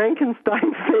this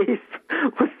Frankenstein face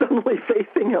was suddenly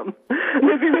facing him.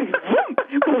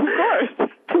 Of course.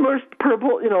 Smushed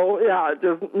purple,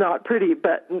 just not pretty.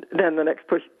 But then the next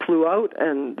push flew out,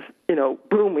 and,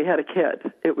 boom, we had a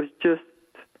kid. It was just...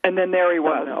 And then there he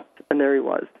was. And there he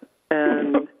was.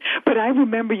 And But I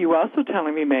remember you also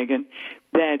telling me, Megan,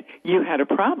 that you had a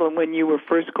problem when you were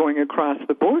first going across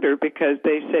the border because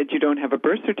they said you don't have a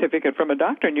birth certificate from a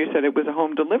doctor, and you said it was a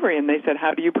home delivery, and they said,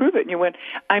 how do you prove it? And you went,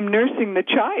 I'm nursing the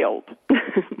child.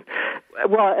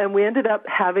 Well, and we ended up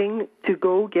having to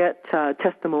go get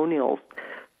testimonials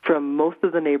from most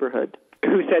of the neighborhood.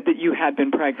 Who said that you had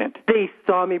been pregnant? They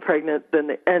saw me pregnant,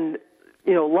 and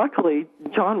luckily,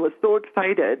 John was so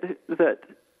excited that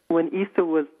when Esah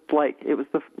was it was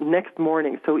the next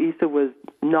morning, so Esah was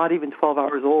not even 12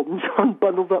 hours old, and John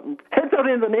bundled up and heads out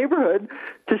into the neighborhood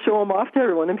to show him off to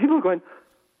everyone, and people were going,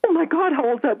 oh oh my God, how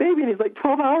old's that baby? And he's like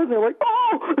 12 hours. And they're like,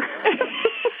 oh!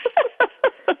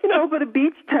 But a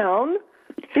beach town,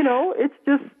 it's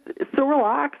just so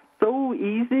relaxed, so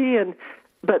easy.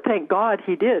 But thank God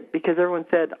he did, because everyone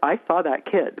said, I saw that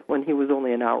kid when he was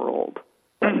only an hour old.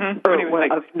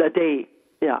 Mm-hmm. A day.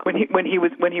 Yeah. When he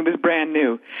was brand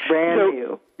new.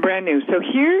 Brand new. So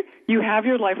here you have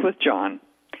your life with John.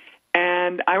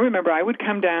 And I remember I would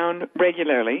come down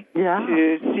regularly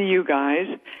to see you guys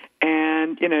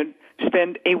and,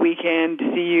 spend a weekend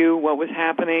to see you, what was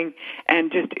happening,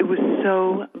 and just it was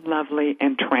so lovely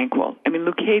and tranquil. I mean,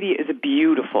 Leucadia is a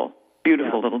beautiful,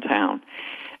 beautiful little town.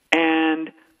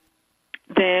 And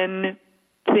then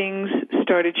things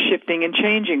started shifting and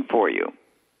changing for you.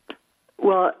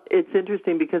 Well, it's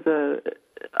interesting because a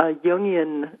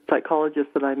Jungian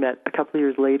psychologist that I met a couple of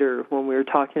years later when we were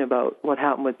talking about what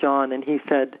happened with John, and he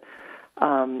said,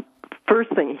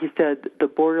 first thing, he said the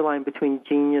borderline between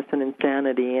genius and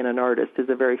insanity in an artist is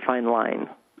a very fine line.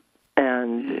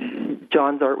 And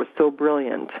John's art was so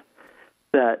brilliant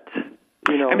that,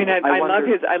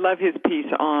 I love his piece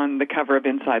on the cover of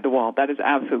Inside the Wall. That is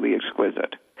absolutely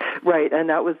exquisite. Right, and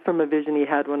that was from a vision he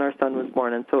had when our son was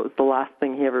born, and so it was the last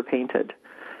thing he ever painted.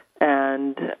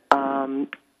 And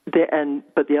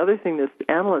but the other thing this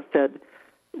analyst said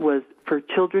was for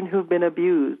children who've been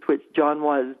abused, which John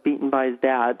was, beaten by his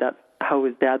dad. That's how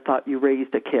his dad thought you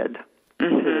raised a kid,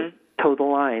 to toe the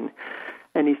line.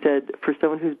 And he said, for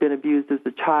someone who's been abused as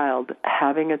a child,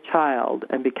 having a child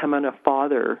and becoming a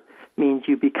father means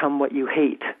you become what you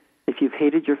hate. If you've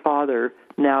hated your father,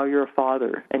 now you're a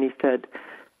father. And he said,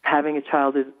 having a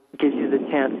child gives you the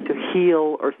chance to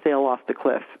heal or sail off the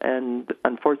cliff. And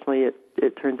unfortunately,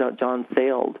 it turns out John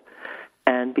sailed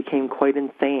and became quite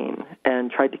insane and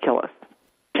tried to kill us.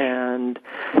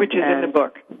 Which is in the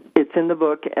book. It's in the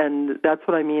book, and that's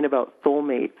what I mean about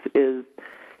soulmates, is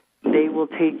they will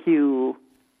take you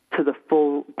to the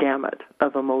full gamut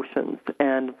of emotions.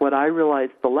 And what I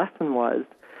realized the lesson was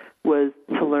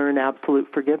to learn absolute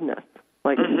forgiveness.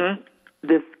 Like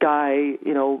this guy,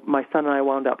 my son and I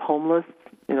wound up homeless.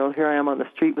 Here I am on the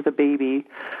street with a baby.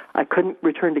 I couldn't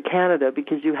return to Canada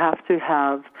because you have to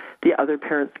have the other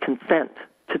parent's consent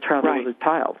to travel with a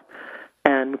child.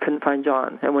 And we couldn't find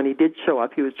John. And when he did show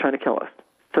up, he was trying to kill us.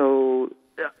 So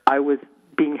I was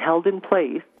being held in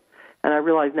place, and I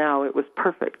realize now it was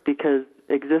perfect because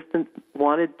existence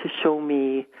wanted to show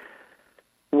me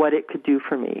what it could do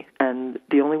for me. And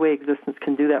the only way existence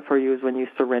can do that for you is when you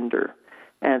surrender.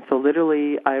 And so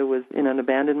literally I was in an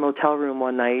abandoned motel room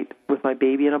one night with my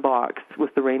baby in a box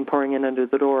with the rain pouring in under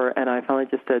the door, and I finally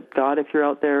just said, God, if you're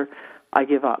out there, I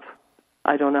give up.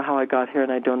 I don't know how I got here,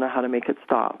 and I don't know how to make it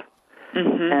stop.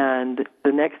 And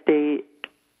the next day,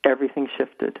 everything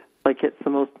shifted. Like it's the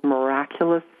most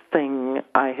miraculous thing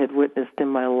I had witnessed in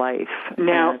my life.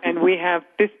 Now, and we have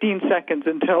 15 seconds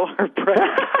until our break.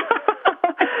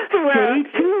 Stay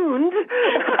tuned.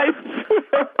 I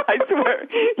swear,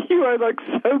 you are like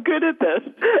so good at this.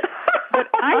 But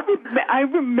I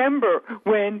remember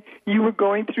when you were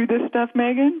going through this stuff,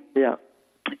 Megan. Yeah.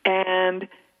 And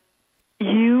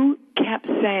you kept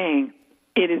saying,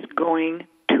 it is going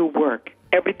to work.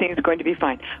 Everything is going to be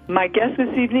fine. My guest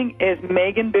this evening is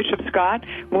Megan Bishop-Scott.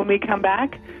 When we come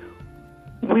back,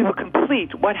 we will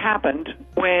complete what happened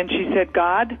when she said,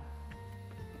 God,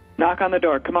 knock on the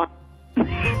door. Come on.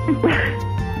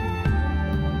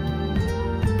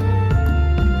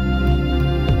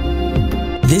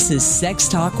 This is Sex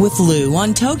Talk with Lou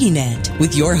on TogiNet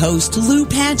with your host, Lou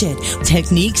Paget.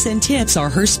 Techniques and tips are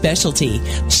her specialty.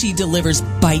 She delivers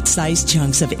bite-sized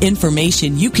chunks of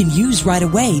information you can use right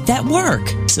away that work.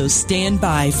 So stand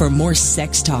by for more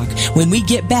sex talk when we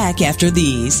get back after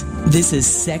these. This is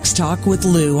Sex Talk with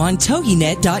Lou on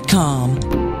TogiNet.com.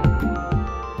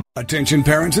 Attention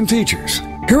parents and teachers.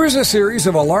 Here is a series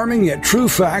of alarming yet true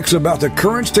facts about the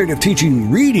current state of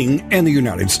teaching reading in the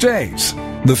United States.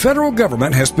 The federal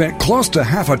government has spent close to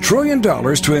 $500 billion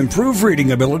to improve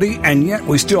reading ability, and yet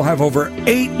we still have over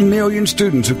 8 million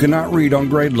students who cannot read on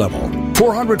grade level.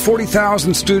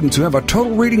 440,000 students who have a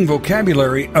total reading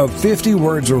vocabulary of 50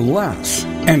 words or less,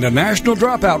 and a national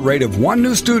dropout rate of 1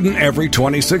 new student every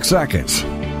 26 seconds.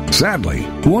 Sadly,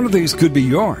 one of these could be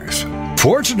yours.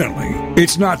 Fortunately,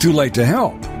 it's not too late to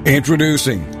help.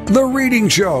 Introducing The Reading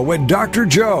Show with Dr.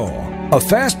 Joe, a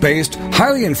fast-paced,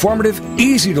 highly informative,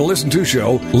 easy-to-listen-to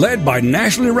show led by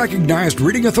nationally recognized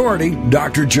reading authority,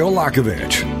 Dr. Joe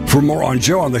Lakovich. For more on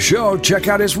Joe on the show, check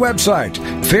out his website,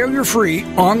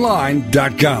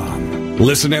 failurefreeonline.com.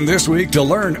 Listen in this week to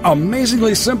learn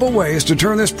amazingly simple ways to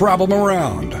turn this problem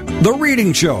around. The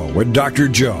Reading Show with Dr.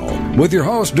 Joe, with your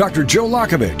host, Dr. Joe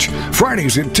Lakovich,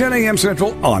 Fridays at 10 a.m.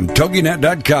 Central on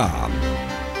TogiNet.com.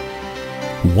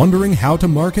 Wondering how to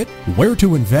market, where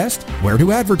to invest, where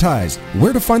to advertise,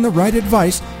 where to find the right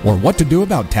advice, or what to do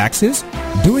about taxes?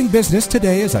 Doing business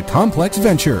today is a complex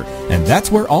venture, and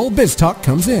that's where All Biz Talk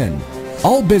comes in.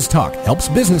 All Biz Talk helps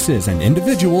businesses and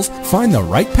individuals find the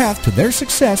right path to their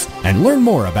success and learn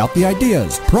more about the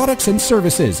ideas, products, and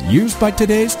services used by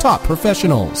today's top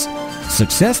professionals.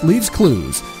 Success leaves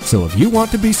clues, so if you want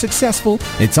to be successful,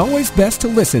 it's always best to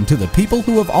listen to the people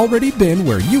who have already been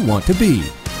where you want to be.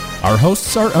 Our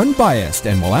hosts are unbiased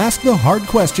and will ask the hard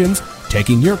questions,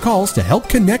 taking your calls to help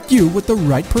connect you with the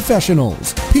right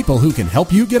professionals, people who can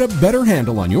help you get a better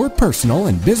handle on your personal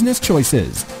and business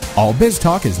choices. All Biz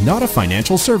Talk is not a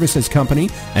financial services company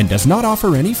and does not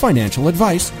offer any financial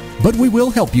advice, but we will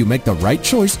help you make the right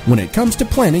choice when it comes to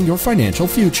planning your financial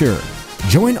future.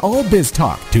 Join All Biz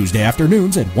Talk Tuesday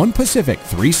afternoons at 1 Pacific,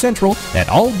 3 Central at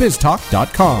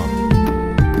allbiztalk.com.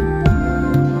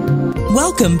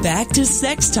 Welcome back to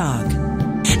Sex Talk.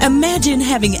 Imagine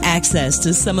having access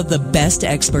to some of the best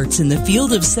experts in the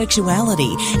field of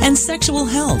sexuality and sexual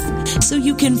health, so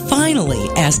you can finally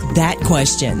ask that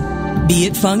question. Be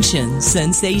it function,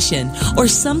 sensation, or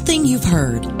something you've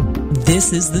heard,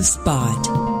 this is the spot.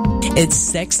 It's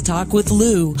Sex Talk with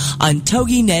Lou on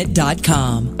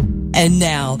TogiNet.com. And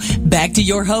now, back to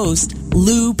your host,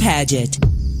 Lou Paget.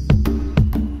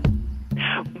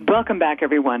 Welcome back,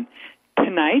 everyone.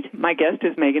 Tonight, my guest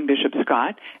is Megan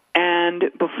Bishop-Scott, and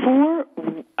before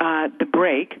the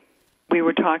break, we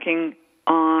were talking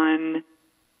on...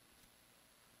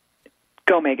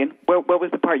 Go, Megan. What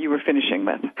was the part you were finishing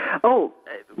with? Oh,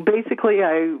 basically,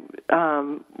 I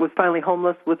was finally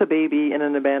homeless with a baby in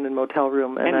an abandoned motel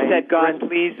room. And I said, God,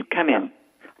 please come in.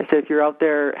 I said, if you're out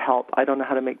there, help. I don't know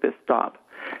how to make this stop.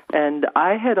 And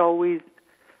I had always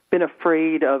been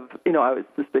afraid of, I was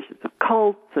suspicious of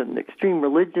cults and extreme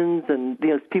religions and,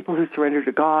 people who surrender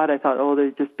to God. I thought,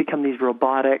 they just become these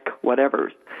robotic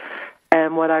whatevers.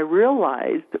 And what I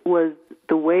realized was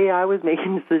the way I was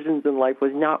making decisions in life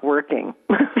was not working.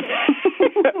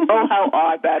 Oh, how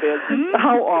odd that is.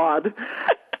 How odd.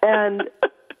 And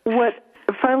what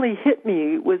finally hit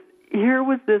me was, here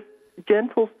was this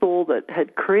gentle soul that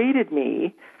had created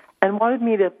me and wanted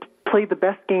me to play the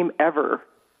best game ever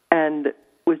and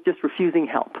was just refusing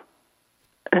help.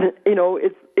 And,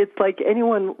 it's like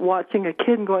anyone watching a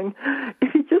kid and going,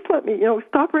 if you just let me,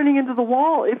 stop running into the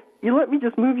wall. If you let me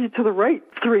just move you to the right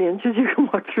 3 inches, you can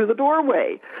walk through the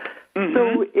doorway. Mm-hmm.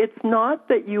 So it's not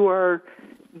that you are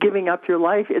giving up your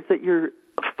life. It's that you're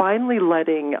finally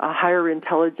letting a higher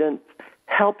intelligence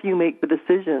help you make the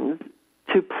decisions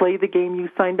to play the game you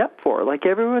signed up for. Like,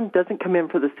 everyone doesn't come in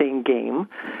for the same game.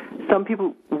 Some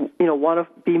people, want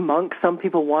to be monks. Some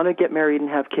people want to get married and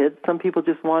have kids. Some people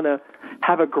just want to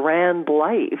have a grand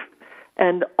life.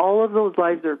 And all of those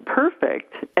lives are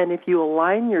perfect. And if you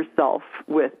align yourself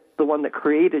with the one that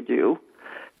created you,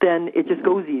 then it just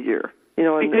goes easier.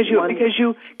 Because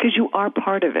you are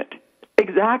part of it.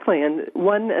 Exactly. And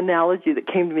one analogy that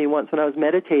came to me once when I was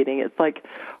meditating, it's like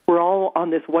we're all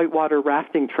on this whitewater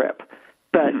rafting trip.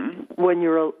 But when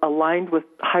you're aligned with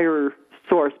higher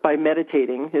source by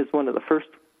meditating is one of the first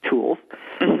tools,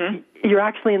 you're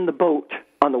actually in the boat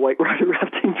on the whitewater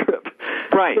rafting trip.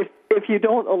 Right. If you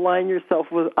don't align yourself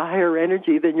with a higher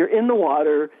energy, then you're in the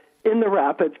water, in the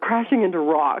rapids, crashing into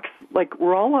rocks. Like,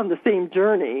 we're all on the same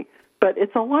journey, but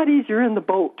it's a lot easier in the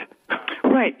boat.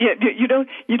 Right. Yeah.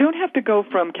 You don't have to go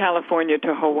from California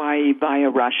to Hawaii via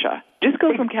Russia. Just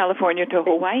go from California to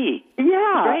Hawaii.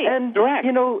 Yeah. Right. And direct.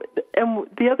 and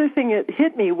the other thing that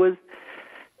hit me was,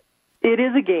 it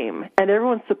is a game, and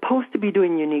everyone's supposed to be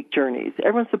doing unique journeys.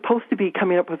 Everyone's supposed to be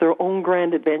coming up with their own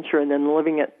grand adventure and then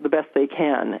living it the best they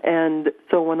can. And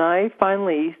so when I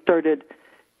finally started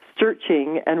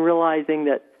searching and realizing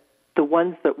that the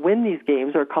ones that win these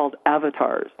games are called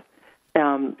avatars.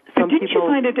 Didn't you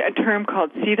find a term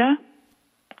called Siddha?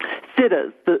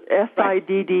 Siddhas, the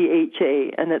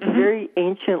Siddha, and it's a very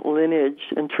ancient lineage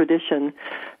and tradition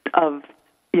of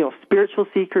spiritual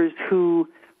seekers who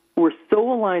were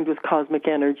so aligned with cosmic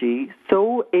energy,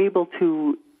 so able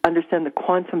to understand the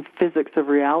quantum physics of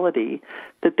reality,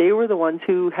 that they were the ones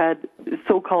who had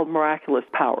so-called miraculous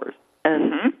powers.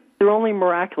 And they're only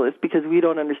miraculous because we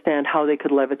don't understand how they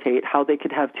could levitate, how they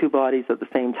could have two bodies at the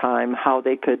same time, how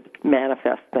they could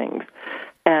manifest things.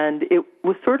 And it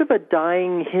was sort of a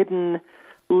dying, hidden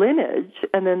lineage.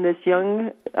 And then this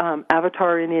young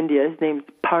avatar in India, his name's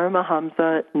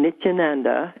Paramahansa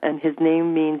Nithyananda, and his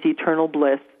name means eternal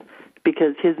bliss,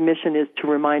 because his mission is to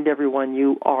remind everyone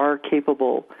you are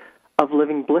capable of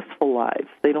living blissful lives.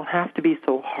 They don't have to be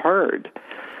so hard.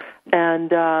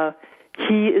 And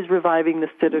he is reviving the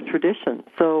Siddha tradition.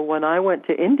 So when I went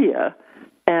to India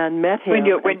and met him...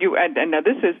 And now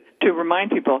this is to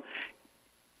remind people,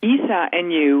 Esah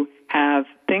and you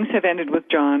things have ended with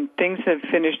John, things have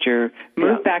finished, you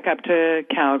moved back up to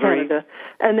Calgary. Canada.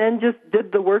 And then just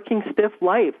did the working stiff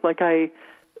life.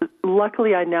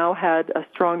 Luckily, I now had a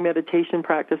strong meditation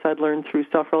practice I'd learned through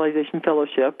Self-Realization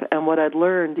Fellowship, and what I'd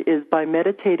learned is by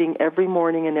meditating every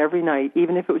morning and every night,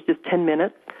 even if it was just 10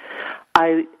 minutes,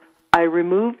 I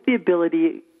removed the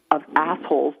ability of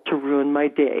assholes to ruin my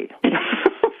day.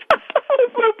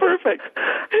 That's so perfect.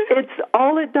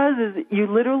 All it does is you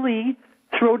literally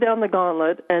throw down the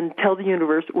gauntlet and tell the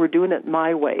universe, we're doing it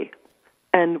my way.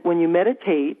 And when you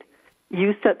meditate,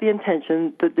 you set the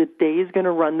intention that the day is going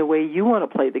to run the way you want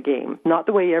to play the game, not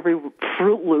the way every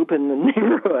Fruit Loop in the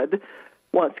neighborhood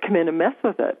wants to come in and mess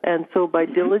with it. And so by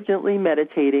diligently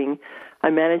meditating, I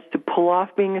managed to pull off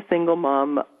being a single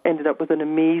mom, ended up with an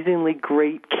amazingly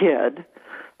great kid,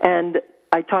 and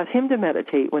I taught him to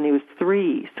meditate when he was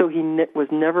 3, so he was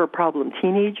never a problem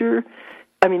teenager.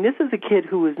 I mean, this is a kid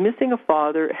who was missing a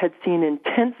father, had seen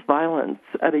intense violence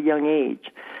at a young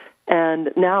age.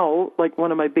 And now,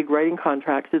 one of my big writing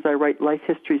contracts is I write life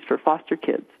histories for foster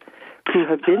kids who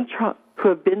have been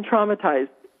traumatized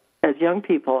as young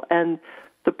people. And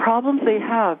the problems they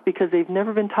have because they've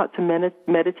never been taught to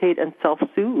meditate and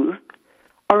self-soothe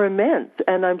are immense.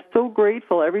 And I'm so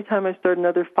grateful every time I start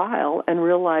another file and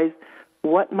realize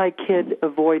what my kid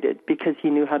avoided because he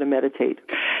knew how to meditate.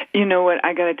 You know what?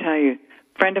 I got to tell you,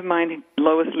 a friend of mine,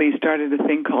 Lois Lee, started a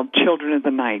thing called Children of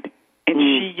the Night. And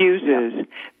she uses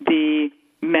the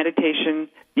meditation,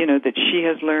 that she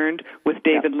has learned with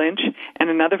David Lynch. And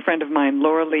another friend of mine,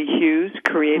 Laura Lee Hughes,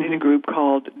 created a group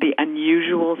called The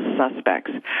Unusual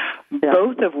Suspects,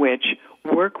 both of which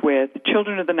work with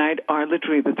Children of the Night are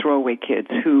literally the throwaway kids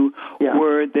who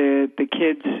were the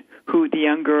kids, the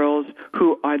young girls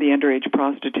who are the underage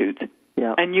prostitutes.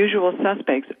 Yeah. Unusual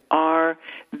Suspects are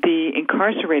the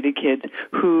incarcerated kids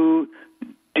who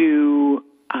do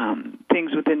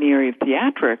things within the area of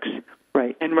theatrics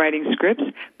and writing scripts,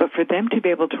 but for them to be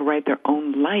able to write their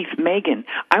own life. Megan,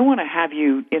 I want to have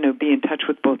you, be in touch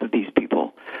with both of these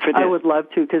people for this. I would love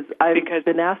to, because I've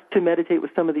been asked to meditate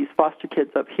with some of these foster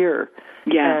kids up here.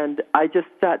 Yeah. And I just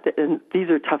and these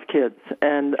are tough kids,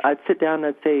 and I'd sit down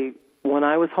and I'd say, when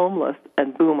I was homeless,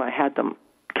 and boom, I had them,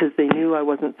 because they knew I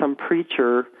wasn't some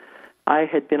preacher. I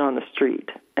had been on the street.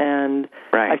 And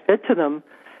I said to them,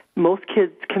 most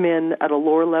kids come in at a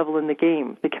lower level in the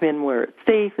game. They come in where it's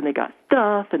safe and they got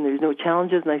stuff and there's no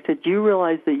challenges. And I said, do you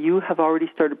realize that you have already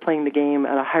started playing the game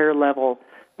at a higher level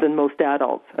than most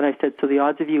adults? And I said, so the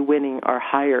odds of you winning are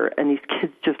higher. And these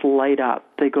kids just light up.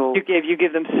 They go... You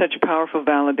give them such powerful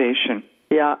validation.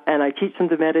 Yeah, and I teach them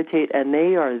to meditate, and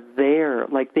they are there.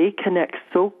 They connect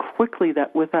so quickly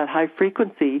with that high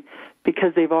frequency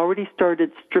because they've already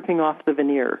started stripping off the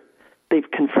veneer. They've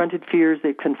confronted fears.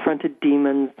 They've confronted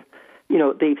demons.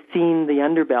 They've seen the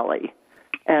underbelly.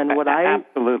 And what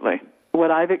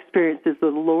I've experienced is the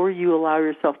lower you allow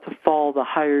yourself to fall, the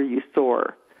higher you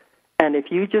soar. And if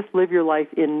you just live your life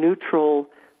in neutral,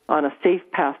 on a safe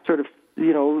path, sort of,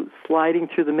 sliding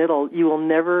through the middle, you will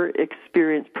never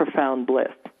experience profound bliss.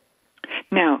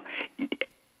 Now,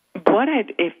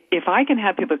 if I can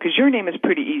have people, because your name is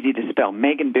pretty easy to spell,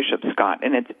 Megan Bishop Scott,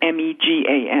 and it's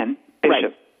Megan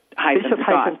Bishop.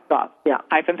 Scott.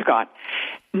 Scott.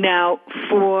 Now,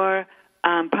 for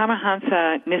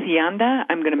Paramahansa Nithyananda,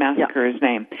 I'm going to massacre his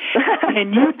name.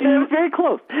 Can you do... Very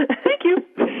close. Thank you.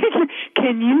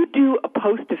 Can you do a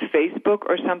post to Facebook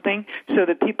or something so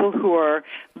that people who are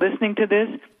listening to this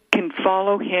can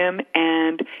follow him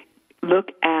and look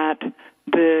at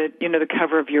the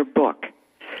cover of your book?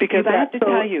 Because I have to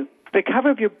tell you, the cover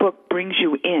of your book brings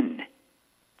you in.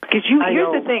 Because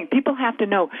here's the thing, people have to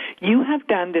know, you have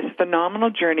done this phenomenal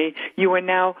journey. You are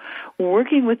now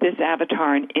working with this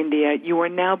avatar in India. You are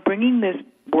now bringing this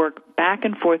work back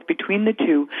and forth between the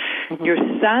two. Mm-hmm. Your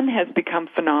son has become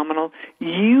phenomenal.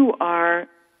 You are,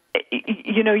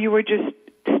 you were just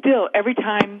still, every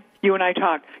time you and I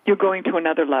talk, you're going to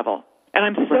another level. And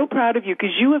I'm so proud of you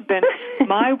because you have been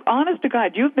honest to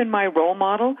God, you've been my role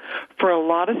model for a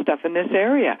lot of stuff in this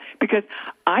area because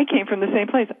I came from the same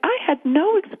place. I had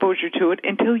no exposure to it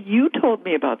until you told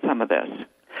me about some of this.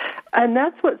 And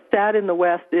that's what's sad in the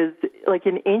West is,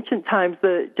 in ancient times,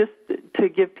 just to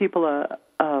give people a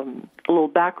little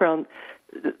background,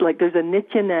 there's a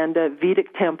Nithyananda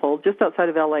Vedic temple just outside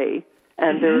of L.A.,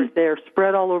 and they're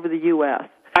spread all over the U.S.,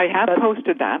 I have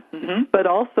posted that. Mm-hmm. But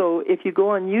also, if you go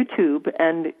on YouTube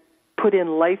and put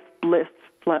in Life Bliss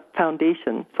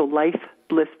Foundation, so Life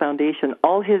Bliss Foundation,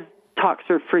 all his talks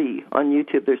are free on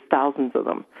YouTube. There's thousands of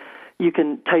them. You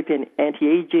can type in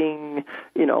anti-aging,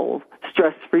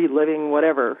 stress-free living,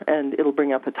 whatever, and it'll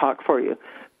bring up a talk for you.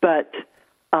 But,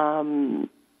 I've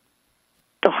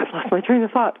lost my train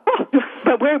of thought.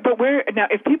 But where now,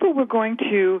 if people were going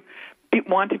to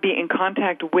want to be in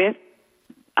contact with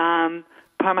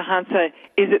Paramahansa,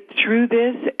 is it through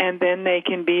this, and then they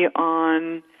can be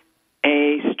on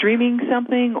a streaming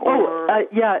something, or?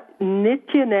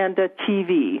 Nithyananda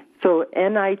TV. So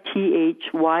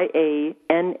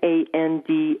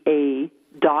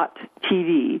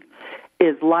NITHYANANDA.TV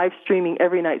is live streaming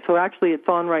every night. So actually, it's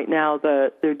on right now.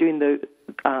 They're doing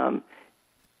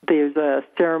there's a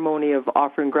ceremony of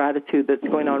offering gratitude that's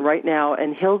going on right now,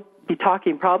 and he'll be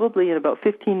talking probably in about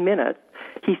 15 minutes.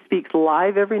 He speaks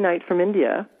live every night from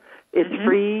India. It's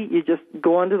free. You just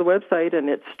go onto the website and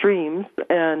it streams.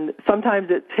 And sometimes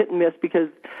it's hit and miss because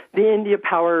the India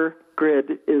power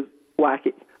grid is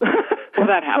wacky. Well,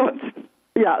 that happens.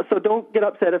 So don't get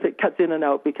upset if it cuts in and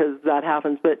out because that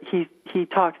happens. But he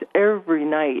talks every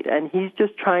night, and he's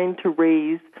just trying to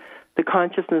raise the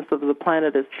consciousness of the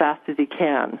planet as fast as he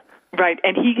can. Right,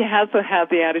 and he also had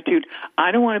the attitude,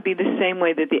 I don't want to be the same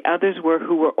way that the others were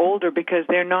who were older, because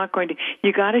they're not going to,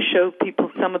 you got to show people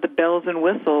some of the bells and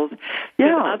whistles.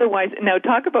 Yeah. Otherwise, now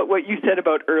talk about what you said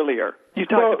about earlier. You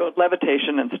talked about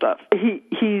levitation and stuff.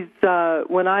 He's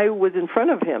when I was in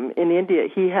front of him in India,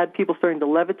 he had people starting to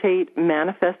levitate,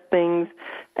 manifest things,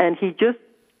 and he just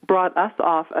brought us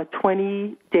off a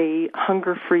 20-day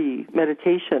hunger-free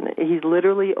meditation. He's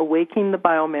literally awakening the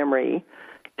biomemory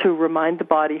to remind the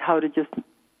body how to just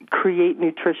create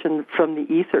nutrition from the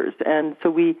ethers. And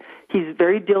so he's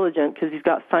very diligent because he's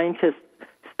got scientists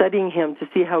studying him to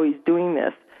see how he's doing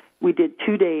this. We did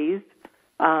 2 days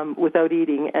without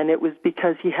eating, and it was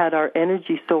because he had our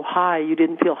energy so high you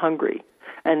didn't feel hungry.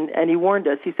 And he warned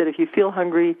us. He said, if you feel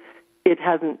hungry, it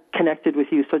hasn't connected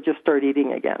with you, so just start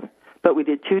eating again. But we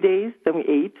did 2 days, then we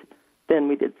ate. Then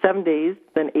we did 7 days,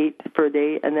 then 8 for a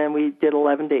day, and then we did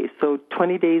 11 days. So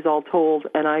 20 days all told,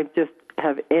 and I just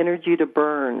have energy to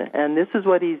burn. And this is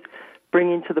what he's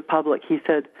bringing to the public. He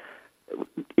said,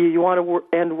 you want to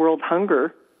end world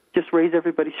hunger, just raise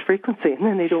everybody's frequency, and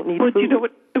then they don't need food. You know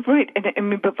what? Right.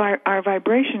 But our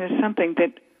vibration is something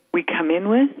that we come in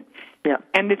with,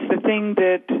 and it's the thing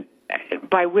that,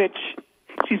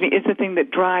 it's the thing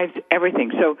that drives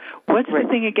everything. So what's the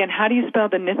thing again? How do you spell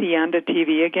the Nithyananda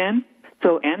TV again?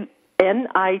 So Nithya, then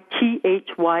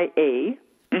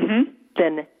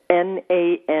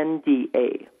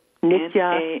Nanda.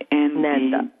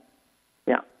 Nithyananda.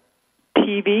 Yeah.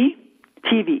 TV,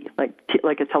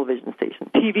 like a television station.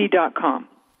 TV.com.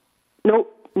 No,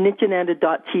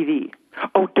 Nithyananda.tv.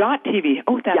 Oh, .tv.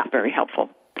 Oh, that's very helpful.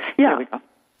 Yeah. There we go.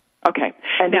 Okay.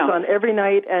 And it's on every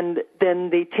night, and then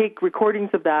they take recordings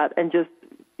of that and just,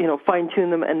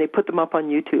 fine-tune them, and they put them up on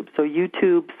YouTube. So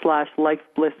YouTube/Life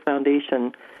Bliss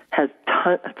Foundation has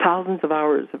thousands of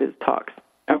hours of his talks.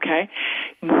 Okay.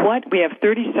 We have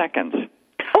 30 seconds.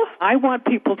 I want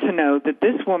people to know that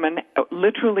this woman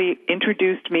literally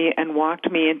introduced me and walked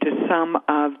me into some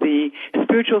of the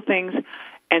spiritual things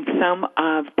and some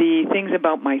of the things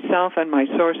about myself and my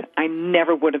source I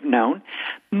never would have known.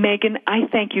 Megan, I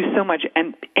thank you so much.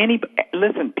 And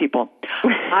listen, people,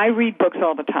 I read books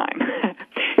all the time.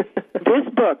 This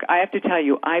book, I have to tell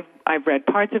you, I've read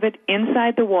parts of it.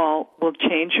 Inside the Wall will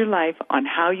change your life on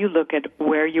how you look at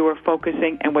where you are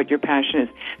focusing and what your passion is.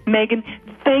 Megan,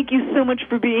 thank you so much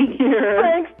for being here.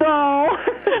 Thanks, doll.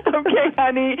 Okay,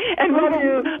 honey. And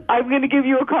I'm going to give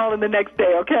you a call in the next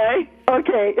day, okay?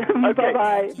 Okay.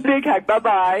 Bye-bye. Big hug.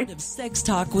 Bye-bye. Sex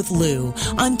Talk with Lou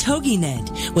on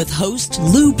TogiNet with host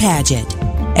Lou Paget.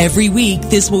 Every week,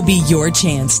 this will be your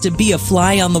chance to be a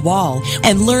fly on the wall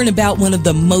and learn about one of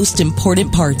the most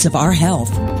important parts of our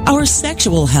health, our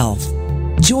sexual health.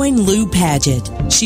 Join Lou Paget.